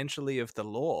areas potentially of the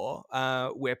law,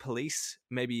 where police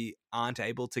maybe aren't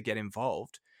able to get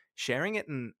involved, sharing it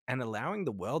and allowing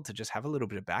the world to just have a little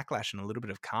bit of backlash and a little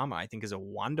bit of karma, I think is a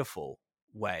wonderful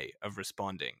way of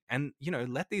responding. And,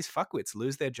 let these fuckwits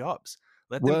lose their jobs.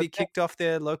 Let them be kicked off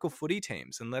their local footy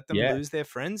teams and let them lose their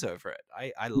friends over it.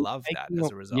 I love that as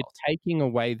a result. You're taking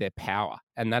away their power.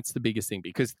 And that's the biggest thing,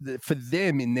 because for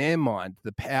them, in their mind,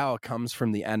 the power comes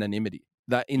from the anonymity.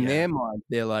 That in their mind,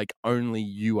 they're like, only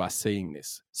you are seeing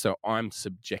this. So I'm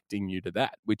subjecting you to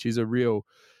that, which is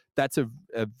that's a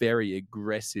very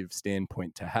aggressive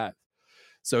standpoint to have.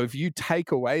 So if you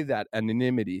take away that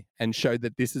anonymity and show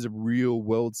that this is a real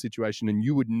world situation, and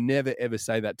you would never, ever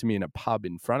say that to me in a pub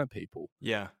in front of people.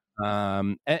 Yeah.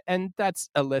 And that's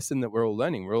a lesson that we're all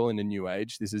learning. We're all in a new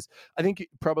age. I think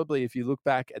probably if you look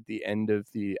back at the end of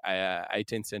the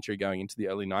 18th century going into the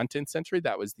early 19th century,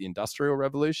 that was the Industrial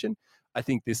Revolution. I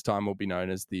think this time will be known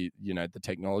as the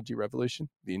technology revolution,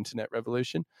 the internet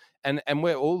revolution. And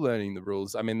we're all learning the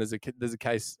rules. I mean, there's a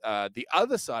case, the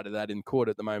other side of that in court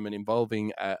at the moment,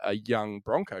 involving a young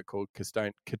Bronco called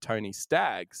Katoni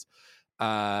Staggs.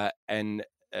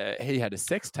 He had a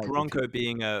sex tape. Bronco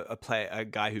being a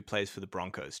guy who plays for the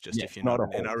Broncos, if you're not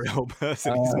an NRL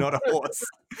person. He's not a horse.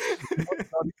 Not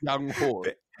a young horse.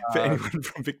 For anyone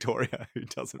from Victoria who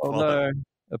doesn't follow.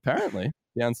 Apparently,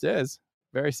 downstairs,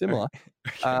 very similar.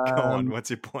 Go on, what's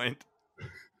your point?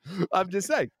 I'm just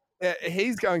saying,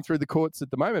 he's going through the courts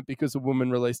at the moment because a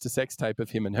woman released a sex tape of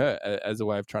him and her as a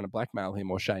way of trying to blackmail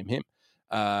him or shame him.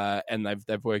 And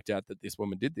they've worked out that this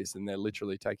woman did this, and they're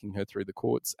literally taking her through the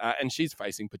courts, and she's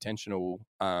facing potential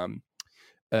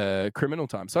criminal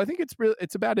time. So I think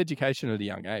it's about education at a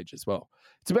young age as well.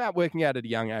 It's about working out at a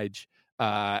young age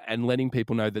and letting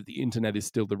people know that the internet is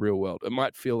still the real world. It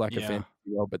might feel like a fantasy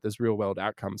world, but there's real world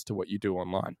outcomes to what you do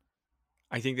online.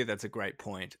 I think that that's a great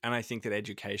point. And I think that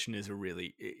education is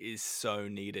so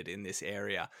needed in this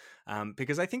area,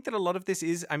 because I think that a lot of this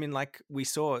is, like we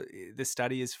saw, the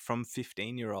study is from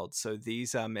 15-year-olds. So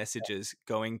these are messages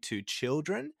going to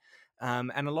children,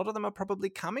 and a lot of them are probably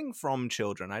coming from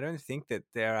children. I don't think that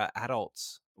there are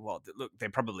adults. Well, look, there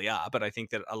probably are, but I think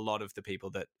that a lot of the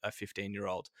people that a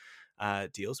 15-year-old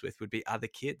deals with would be other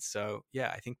kids. So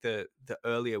I think the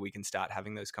earlier we can start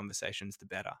having those conversations, the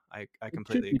better. I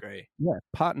completely agree. Yeah,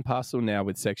 part and parcel now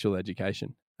with sexual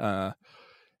education.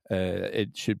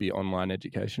 It should be online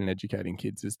education, educating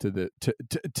kids as to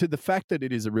the fact that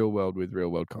it is a real world with real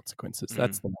world consequences.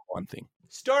 That's the one thing.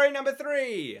 Story number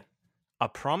 3: a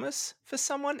promise for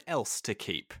someone else to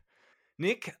keep.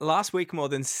 Nick, last week more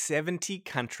than 70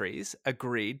 countries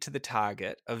agreed to the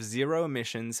target of zero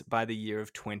emissions by the year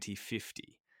of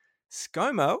 2050.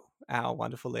 ScoMo, our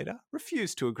wonderful leader,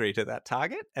 refused to agree to that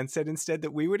target and said instead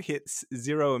that we would hit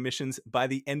zero emissions by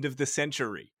the end of the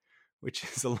century, which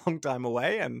is a long time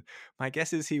away, and my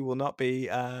guess is he will not be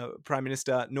Prime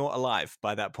Minister nor alive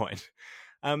by that point.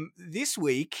 This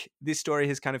week, this story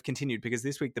has kind of continued because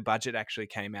this week the budget actually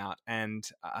came out, and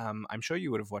I'm sure you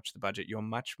would have watched the budget. You're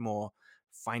much more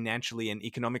financially and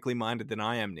economically minded than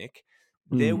I am, Nick.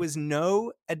 There was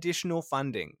no additional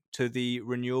funding to the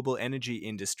renewable energy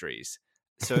industries.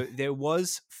 So there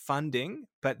was funding,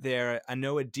 but there are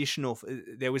no additional,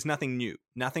 there was nothing new.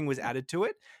 Nothing was added to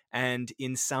it. And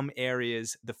in some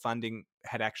areas, the funding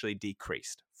had actually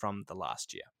decreased from the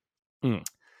last year.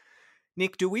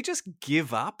 Nick, do we just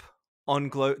give up on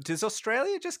does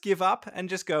Australia just give up and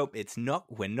just go,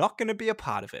 we're not going to be a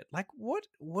part of it? Like,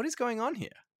 what is going on here?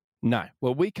 No.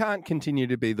 Well, we can't continue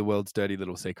to be the world's dirty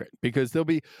little secret, because there'll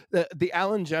be the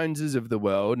Alan Joneses of the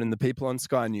world and the people on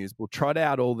Sky News will trot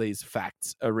out all these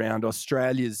facts around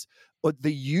Australia's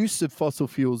the use of fossil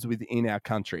fuels within our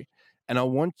country. And I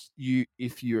want you,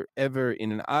 if you're ever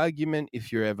in an argument,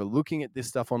 if you're ever looking at this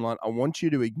stuff online, I want you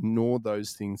to ignore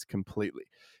those things completely,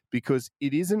 because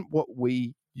it isn't what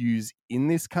we use in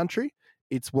this country.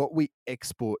 It's what we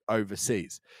export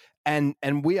overseas. And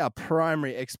we are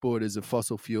primary exporters of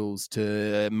fossil fuels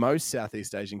to most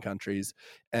Southeast Asian countries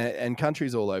and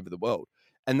countries all over the world.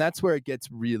 And that's where it gets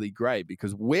really grey,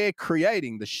 because we're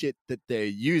creating the shit that they're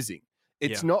using.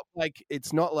 It's not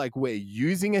like we're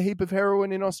using a heap of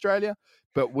heroin in Australia,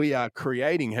 but we are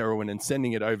creating heroin and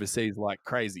sending it overseas like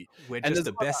crazy. We're And just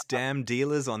the best damn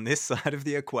dealers on this side of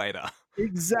the equator.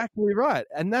 Exactly right.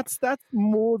 And that's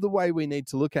more the way we need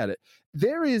to look at it.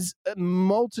 There is a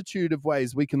multitude of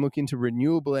ways we can look into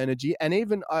renewable energy, and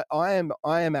even I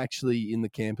am actually in the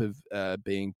camp of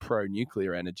being pro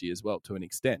nuclear energy as well, to an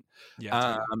extent. Yeah,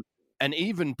 totally. And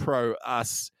even pro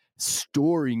us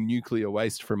storing nuclear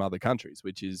waste from other countries,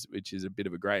 which is a bit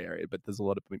of a grey area, but there's a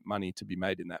lot of money to be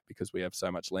made in that because we have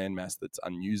so much landmass that's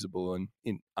unusable and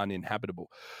uninhabitable.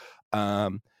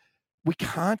 We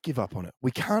can't give up on it. We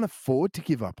can't afford to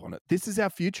give up on it. This is our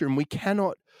future, and we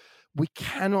cannot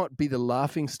be the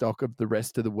laughing stock of the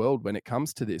rest of the world when it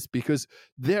comes to this, because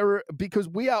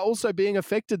we are also being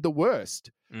affected the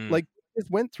worst. Like, we just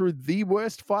went through the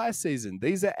worst fire season.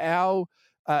 These are our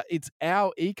it's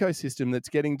our ecosystem that's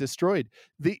getting destroyed.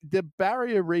 The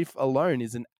barrier reef alone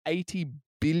is an $800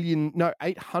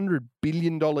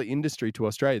 billion industry to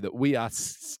Australia that we are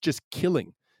just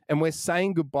killing. And we're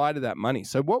saying goodbye to that money.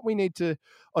 So what we need to,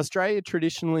 Australia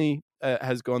traditionally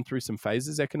has gone through some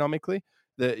phases economically.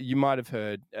 You might have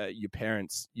heard your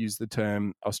parents use the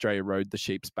term Australia rode the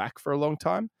sheep's back for a long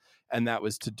time. And that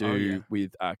was to do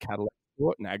with cattle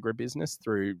export and agribusiness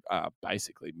through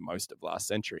basically most of last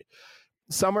century.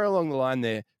 Somewhere along the line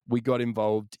there, we got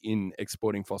involved in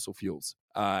exporting fossil fuels.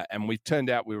 And we turned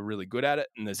out we were really good at it.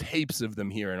 And there's heaps of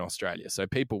them here in Australia. So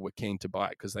people were keen to buy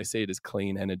it because they see it as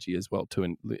clean energy as well,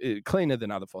 cleaner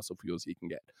than other fossil fuels you can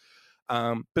get.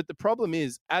 But the problem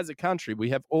is, as a country, we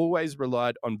have always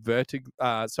relied on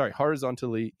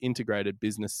horizontally integrated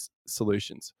business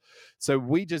solutions. So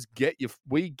we get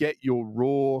your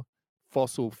raw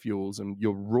fossil fuels and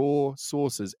your raw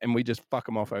sources, and we just fuck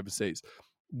them off overseas.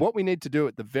 What we need to do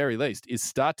at the very least is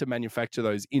start to manufacture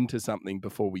those into something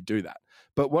before we do that.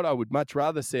 But what I would much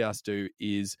rather see us do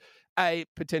is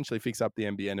potentially fix up the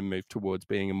NBN and move towards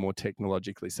being a more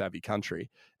technologically savvy country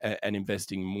and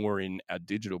investing more in our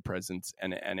digital presence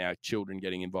and our children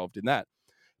getting involved in that.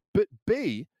 But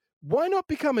B, why not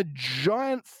become a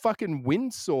giant fucking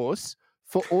wind source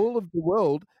for all of the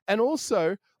world? And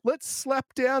also, let's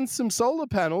slap down some solar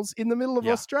panels in the middle of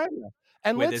Australia.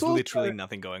 And where there's literally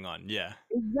nothing going on. Yeah.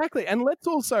 Exactly. And let's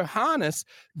also harness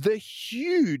the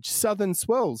huge southern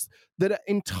swells that are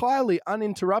entirely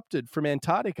uninterrupted from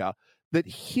Antarctica that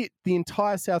hit the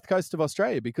entire south coast of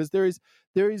Australia, because there is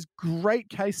great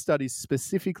case studies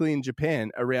specifically in Japan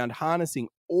around harnessing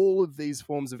all of these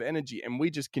forms of energy, and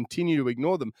we just continue to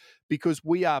ignore them because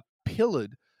we are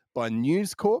pillared by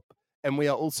News Corp, and we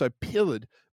are also pillared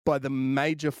by the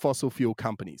major fossil fuel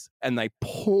companies, and they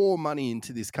pour money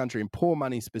into this country and pour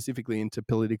money specifically into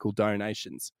political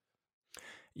donations.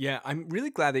 Yeah, I'm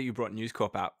really glad that you brought News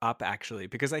Corp up actually,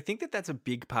 because I think that that's a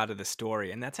big part of the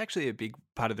story. And that's actually a big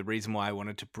part of the reason why I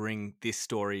wanted to bring this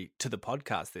story to the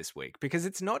podcast this week, because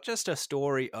it's not just a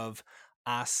story of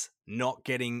us not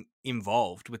getting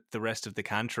involved with the rest of the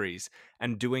countries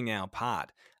and doing our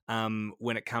part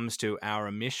when it comes to our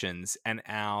emissions and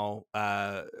our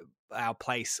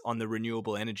place on the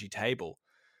renewable energy table.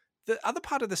 The other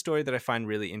part of the story that I find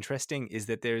really interesting is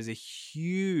that there is a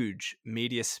huge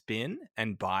media spin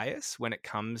and bias when it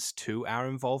comes to our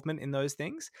involvement in those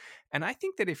things. And I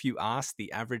think that if you ask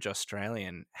the average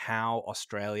Australian how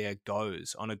Australia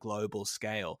goes on a global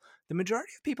scale, the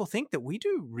majority of people think that we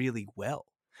do really well.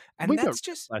 And that's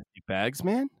just plastic bags,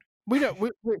 man. We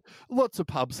lots of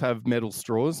pubs have metal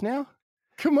straws now.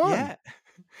 Come on. Yeah.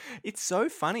 It's so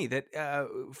funny that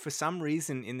for some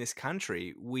reason in this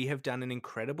country, we have done an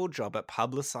incredible job at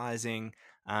publicizing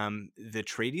the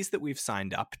treaties that we've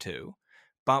signed up to,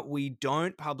 but we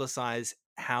don't publicize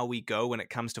how we go when it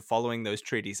comes to following those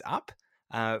treaties up.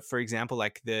 For example,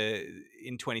 like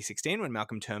in 2016, when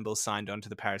Malcolm Turnbull signed on to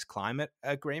the Paris Climate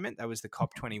Agreement, that was the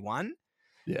COP21.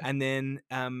 Yeah. And then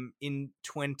in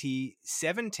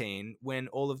 2017, when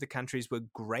all of the countries were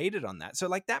graded on that, so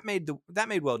like that made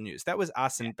world news. That was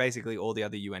us and basically all the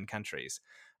other UN countries.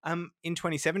 In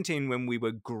 2017, when we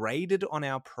were graded on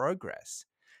our progress,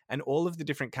 and all of the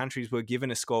different countries were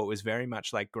given a score, it was very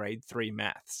much like grade 3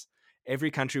 maths. Every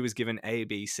country was given A,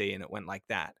 B, C, and it went like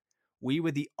that. We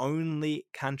were the only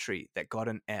country that got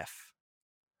an F.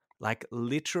 Like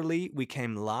literally, we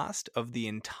came last of the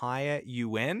entire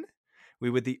UN. We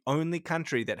were the only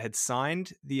country that had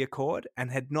signed the accord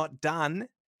and had not done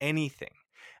anything.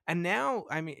 And now,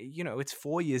 I mean, it's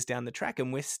 4 years down the track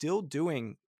and we're still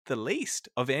doing the least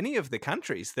of any of the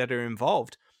countries that are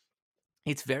involved.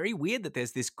 It's very weird that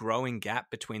there's this growing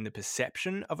gap between the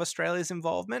perception of Australia's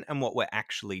involvement and what we're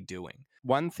actually doing.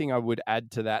 One thing I would add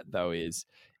to that, though, is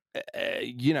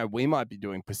we might be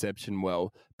doing perception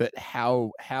well, but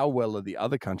how well are the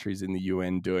other countries in the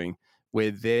UN doing?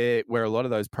 Where a lot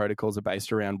of those protocols are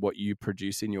based around what you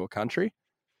produce in your country,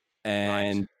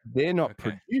 and they're not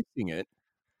producing it,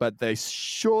 but they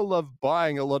sure love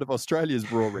buying a lot of Australia's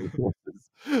raw resources.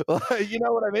 You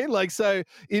know what I mean? Like, so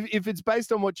if it's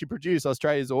based on what you produce,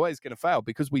 Australia's always going to fail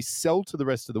because we sell to the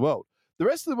rest of the world. The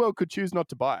rest of the world could choose not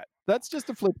to buy it. That's just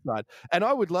a flip side. And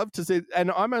I would love to see, and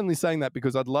I'm only saying that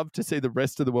because I'd love to see the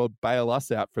rest of the world bail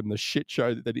us out from the shit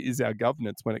show that is our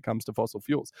governance when it comes to fossil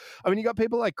fuels. I mean, you got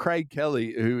people like Craig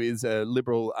Kelly, who is a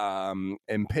Liberal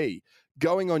MP,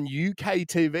 going on UK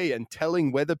TV and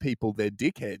telling weather people they're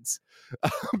dickheads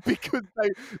because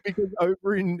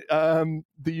over in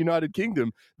the United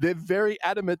Kingdom, they're very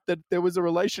adamant that there was a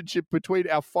relationship between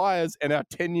our fires and our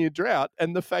 10-year drought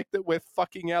and the fact that we're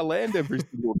fucking our land every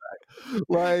single day.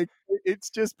 Like, it's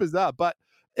just bizarre. But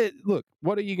look,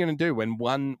 what are you going to do when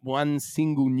one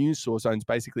single news source owns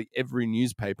basically every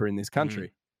newspaper in this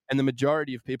country? And the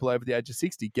majority of people over the age of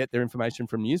 60 get their information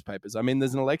from newspapers. I mean,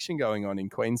 there's an election going on in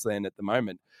Queensland at the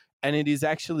moment, and it is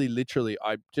actually literally,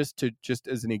 just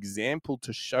as an example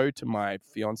to show to my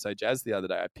fiance Jazz the other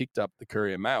day, I picked up the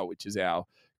Courier Mail, which is our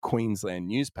Queensland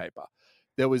newspaper.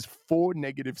 There was 4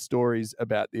 negative stories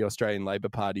about the Australian Labor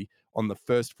Party on the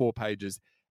first 4 pages,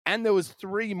 and there was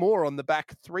 3 more on the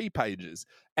back 3 pages.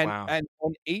 And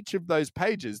on each of those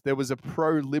pages, there was a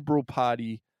pro-Liberal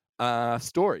Party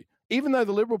story. Even though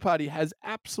the Liberal Party has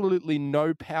absolutely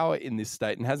no power in this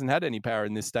state and hasn't had any power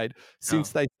in this state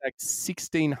since they sacked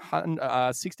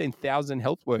 16,000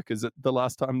 health workers at the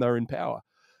last time they were in power.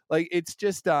 Like, it's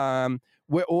just,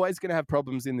 we're always going to have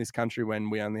problems in this country when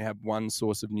we only have one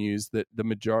source of news that the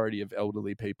majority of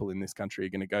elderly people in this country are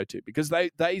going to go to, because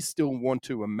they still want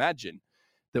to imagine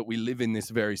that we live in this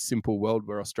very simple world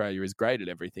where Australia is great at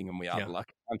everything and we are the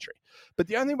lucky country. But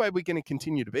the only way we're going to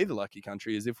continue to be the lucky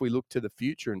country is if we look to the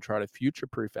future and try to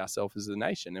future-proof ourselves as a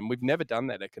nation. And we've never done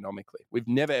that economically. We've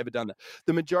never, ever done that.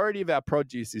 The majority of our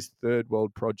produce is third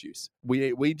world produce.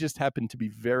 We just happen to be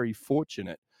very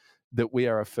fortunate that we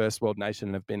are a first world nation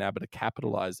and have been able to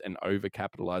capitalize and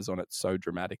over-capitalize on it so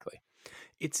dramatically.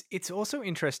 It's also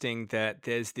interesting that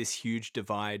there's this huge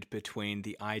divide between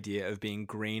the idea of being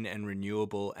green and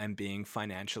renewable and being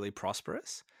financially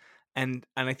prosperous. And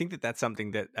I think that that's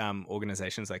something that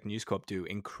organizations like News Corp do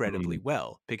incredibly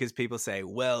well, because people say,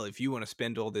 well, if you want to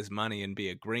spend all this money and be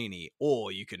a greenie,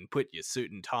 or you can put your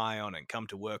suit and tie on and come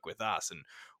to work with us and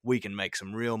we can make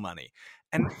some real money.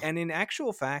 And in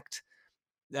actual fact,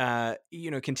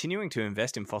 continuing to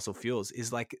invest in fossil fuels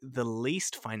is like the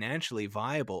least financially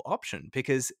viable option,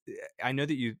 because I know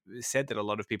that you said that a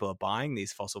lot of people are buying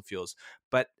these fossil fuels,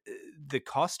 but the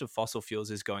cost of fossil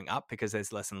fuels is going up because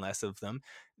there's less and less of them.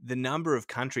 The number of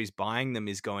countries buying them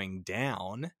is going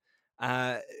down.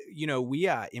 We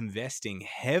are investing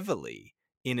heavily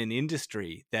in an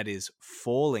industry that is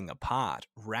falling apart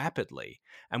rapidly,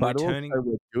 and we're doing it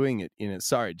we're doing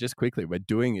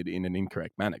it in an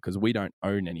incorrect manner because we don't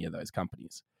own any of those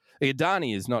companies.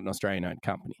 Adani is not an Australian-owned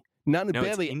company.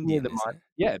 Barely any of them.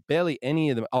 Barely any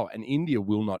of them. Oh, and India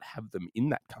will not have them in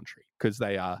that country because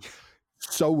they are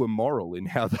so immoral in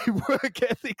how they work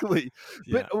ethically.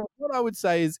 Yeah. But what I would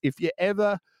say is, if you're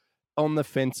ever on the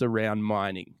fence around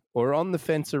mining or on the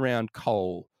fence around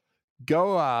coal,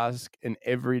 go ask an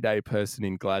everyday person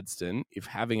in Gladstone if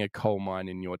having a coal mine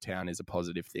in your town is a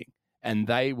positive thing. And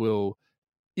they will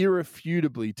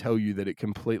irrefutably tell you that it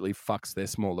completely fucks their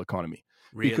small economy.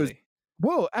 Really? Because,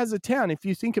 well, as a town, if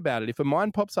you think about it, if a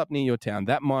mine pops up near your town,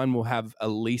 that mine will have a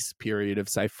lease period of,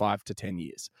 say, 5 to 10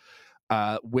 years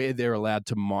where they're allowed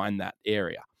to mine that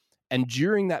area. And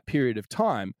during that period of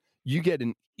time, you get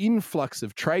an influx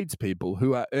of tradespeople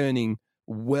who are earning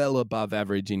well above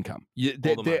average income.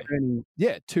 They're earning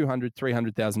 $200,000,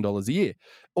 $300,000 a year.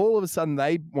 All of a sudden,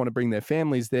 they want to bring their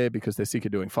families there because they're sick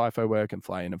of doing FIFO work and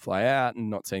fly in and fly out and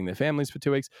not seeing their families for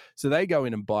 2 weeks. So they go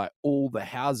in and buy all the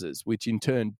houses, which in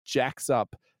turn jacks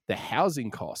up the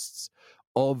housing costs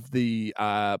of the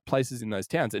places in those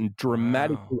towns and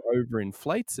dramatically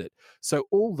overinflates it. So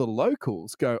all the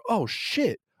locals go, oh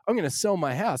shit, I'm going to sell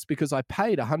my house because I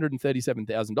paid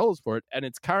 $137,000 for it and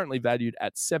it's currently valued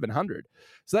at $700,000.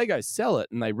 So they go sell it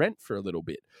and they rent for a little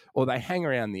bit, or they hang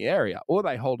around the area, or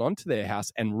they hold on to their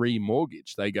house and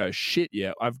remortgage. They go, shit,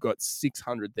 yeah, I've got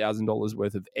 $600,000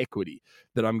 worth of equity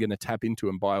that I'm going to tap into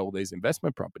and buy all these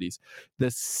investment properties.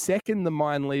 The second the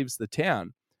mine leaves the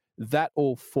town, that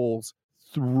all falls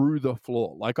through the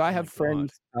floor. Like I have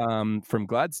friends from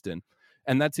Gladstone,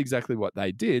 and that's exactly what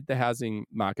they did. The housing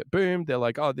market boomed. They're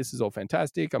like, oh, this is all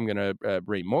fantastic. I'm going to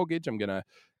remortgage. I'm going to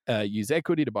use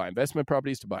equity to buy investment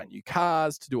properties, to buy new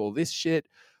cars, to do all this shit.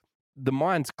 The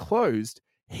mine's closed.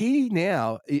 He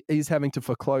now is having to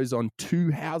foreclose on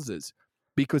 2 houses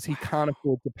because he can't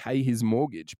afford to pay his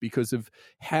mortgage because of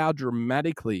how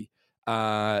dramatically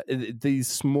these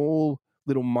small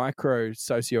little micro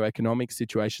socioeconomic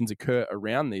situations occur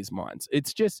around these mines.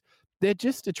 They're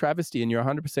just a travesty, and you're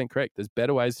 100% correct. There's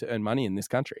better ways to earn money in this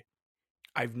country.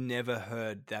 I've never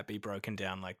heard that be broken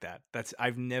down like that.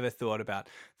 I've never thought about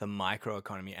the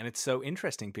microeconomy. And it's so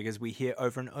interesting because we hear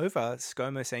over and over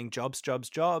ScoMo saying jobs, jobs,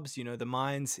 jobs, the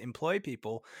mines employ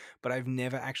people, but I've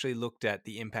never actually looked at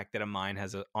the impact that a mine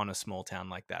has on a small town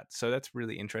like that. So that's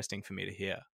really interesting for me to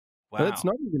hear. Wow. But it's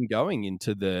not even going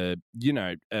into the,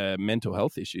 mental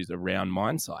health issues around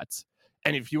mine sites.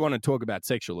 And if you want to talk about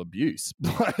sexual abuse,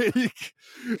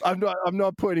 I'm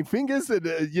not pointing fingers and,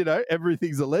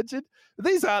 everything's alleged.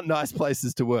 These aren't nice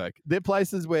places to work. They're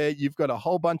places where you've got a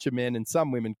whole bunch of men and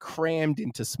some women crammed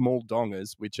into small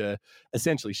dongers, which are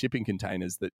essentially shipping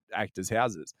containers that act as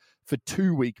houses, for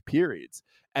 2-week periods.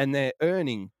 And they're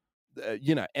earning,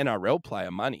 NRL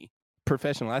player money,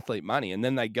 professional athlete money, and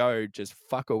then they go just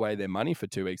fuck away their money for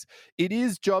 2 weeks. It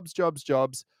is jobs, jobs,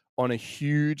 jobs on a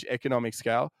huge economic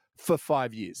scale for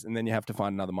 5 years, and then you have to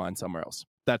find another mine somewhere else.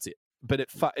 That's it. But it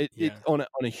on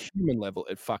a human level,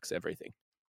 it fucks everything.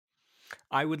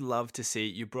 I would love to see,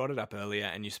 you brought it up earlier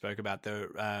and you spoke about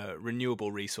the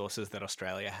renewable resources that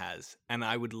Australia has. And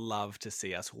I would love to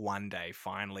see us one day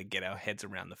finally get our heads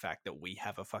around the fact that we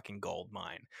have a fucking gold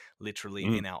mine, literally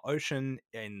in our ocean,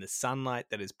 in the sunlight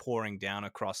that is pouring down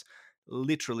across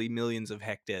literally millions of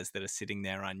hectares that are sitting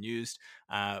there unused.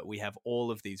 We have all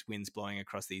of these winds blowing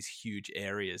across these huge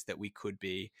areas that we could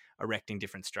be erecting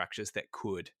different structures that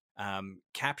could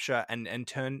capture and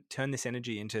turn this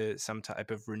energy into some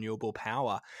type of renewable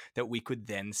power that we could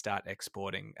then start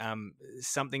exporting.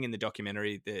 Something in the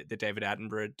documentary, the David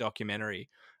Attenborough documentary,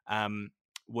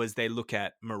 was they look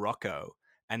at Morocco.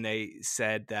 And they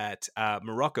said that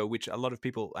Morocco, which a lot of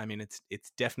people,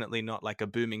 it's definitely not like a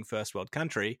booming first world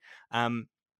country.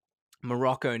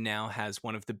 Morocco now has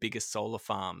one of the biggest solar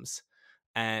farms,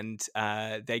 and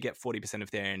they get 40%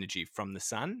 of their energy from the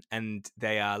sun. And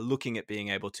they are looking at being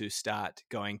able to start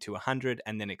going to 100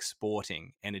 and then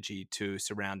exporting energy to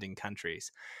surrounding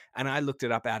countries. And I looked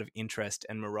it up out of interest,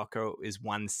 and Morocco is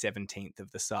 1/17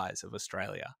 of the size of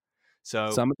Australia.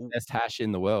 So some of the best hash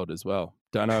in the world as well.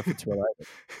 Don't know if it's related.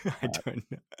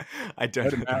 I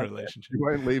don't know the relationship. You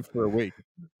won't leave for a week.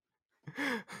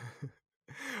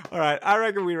 All right. I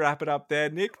reckon we wrap it up there.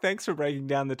 Nick, thanks for breaking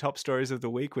down the top stories of the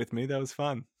week with me. That was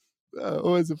fun.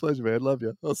 Always a pleasure, man. Love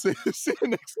you. I'll see you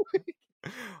next week.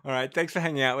 All right. Thanks for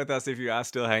hanging out with us. If you are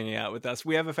still hanging out with us,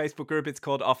 we have a Facebook group. It's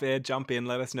called Off Air. Jump in.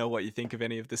 Let us know what you think of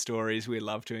any of the stories. We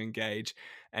love to engage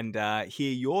and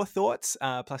hear your thoughts.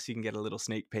 Plus, you can get a little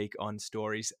sneak peek on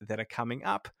stories that are coming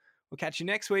up. We'll catch you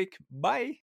next week.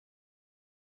 Bye.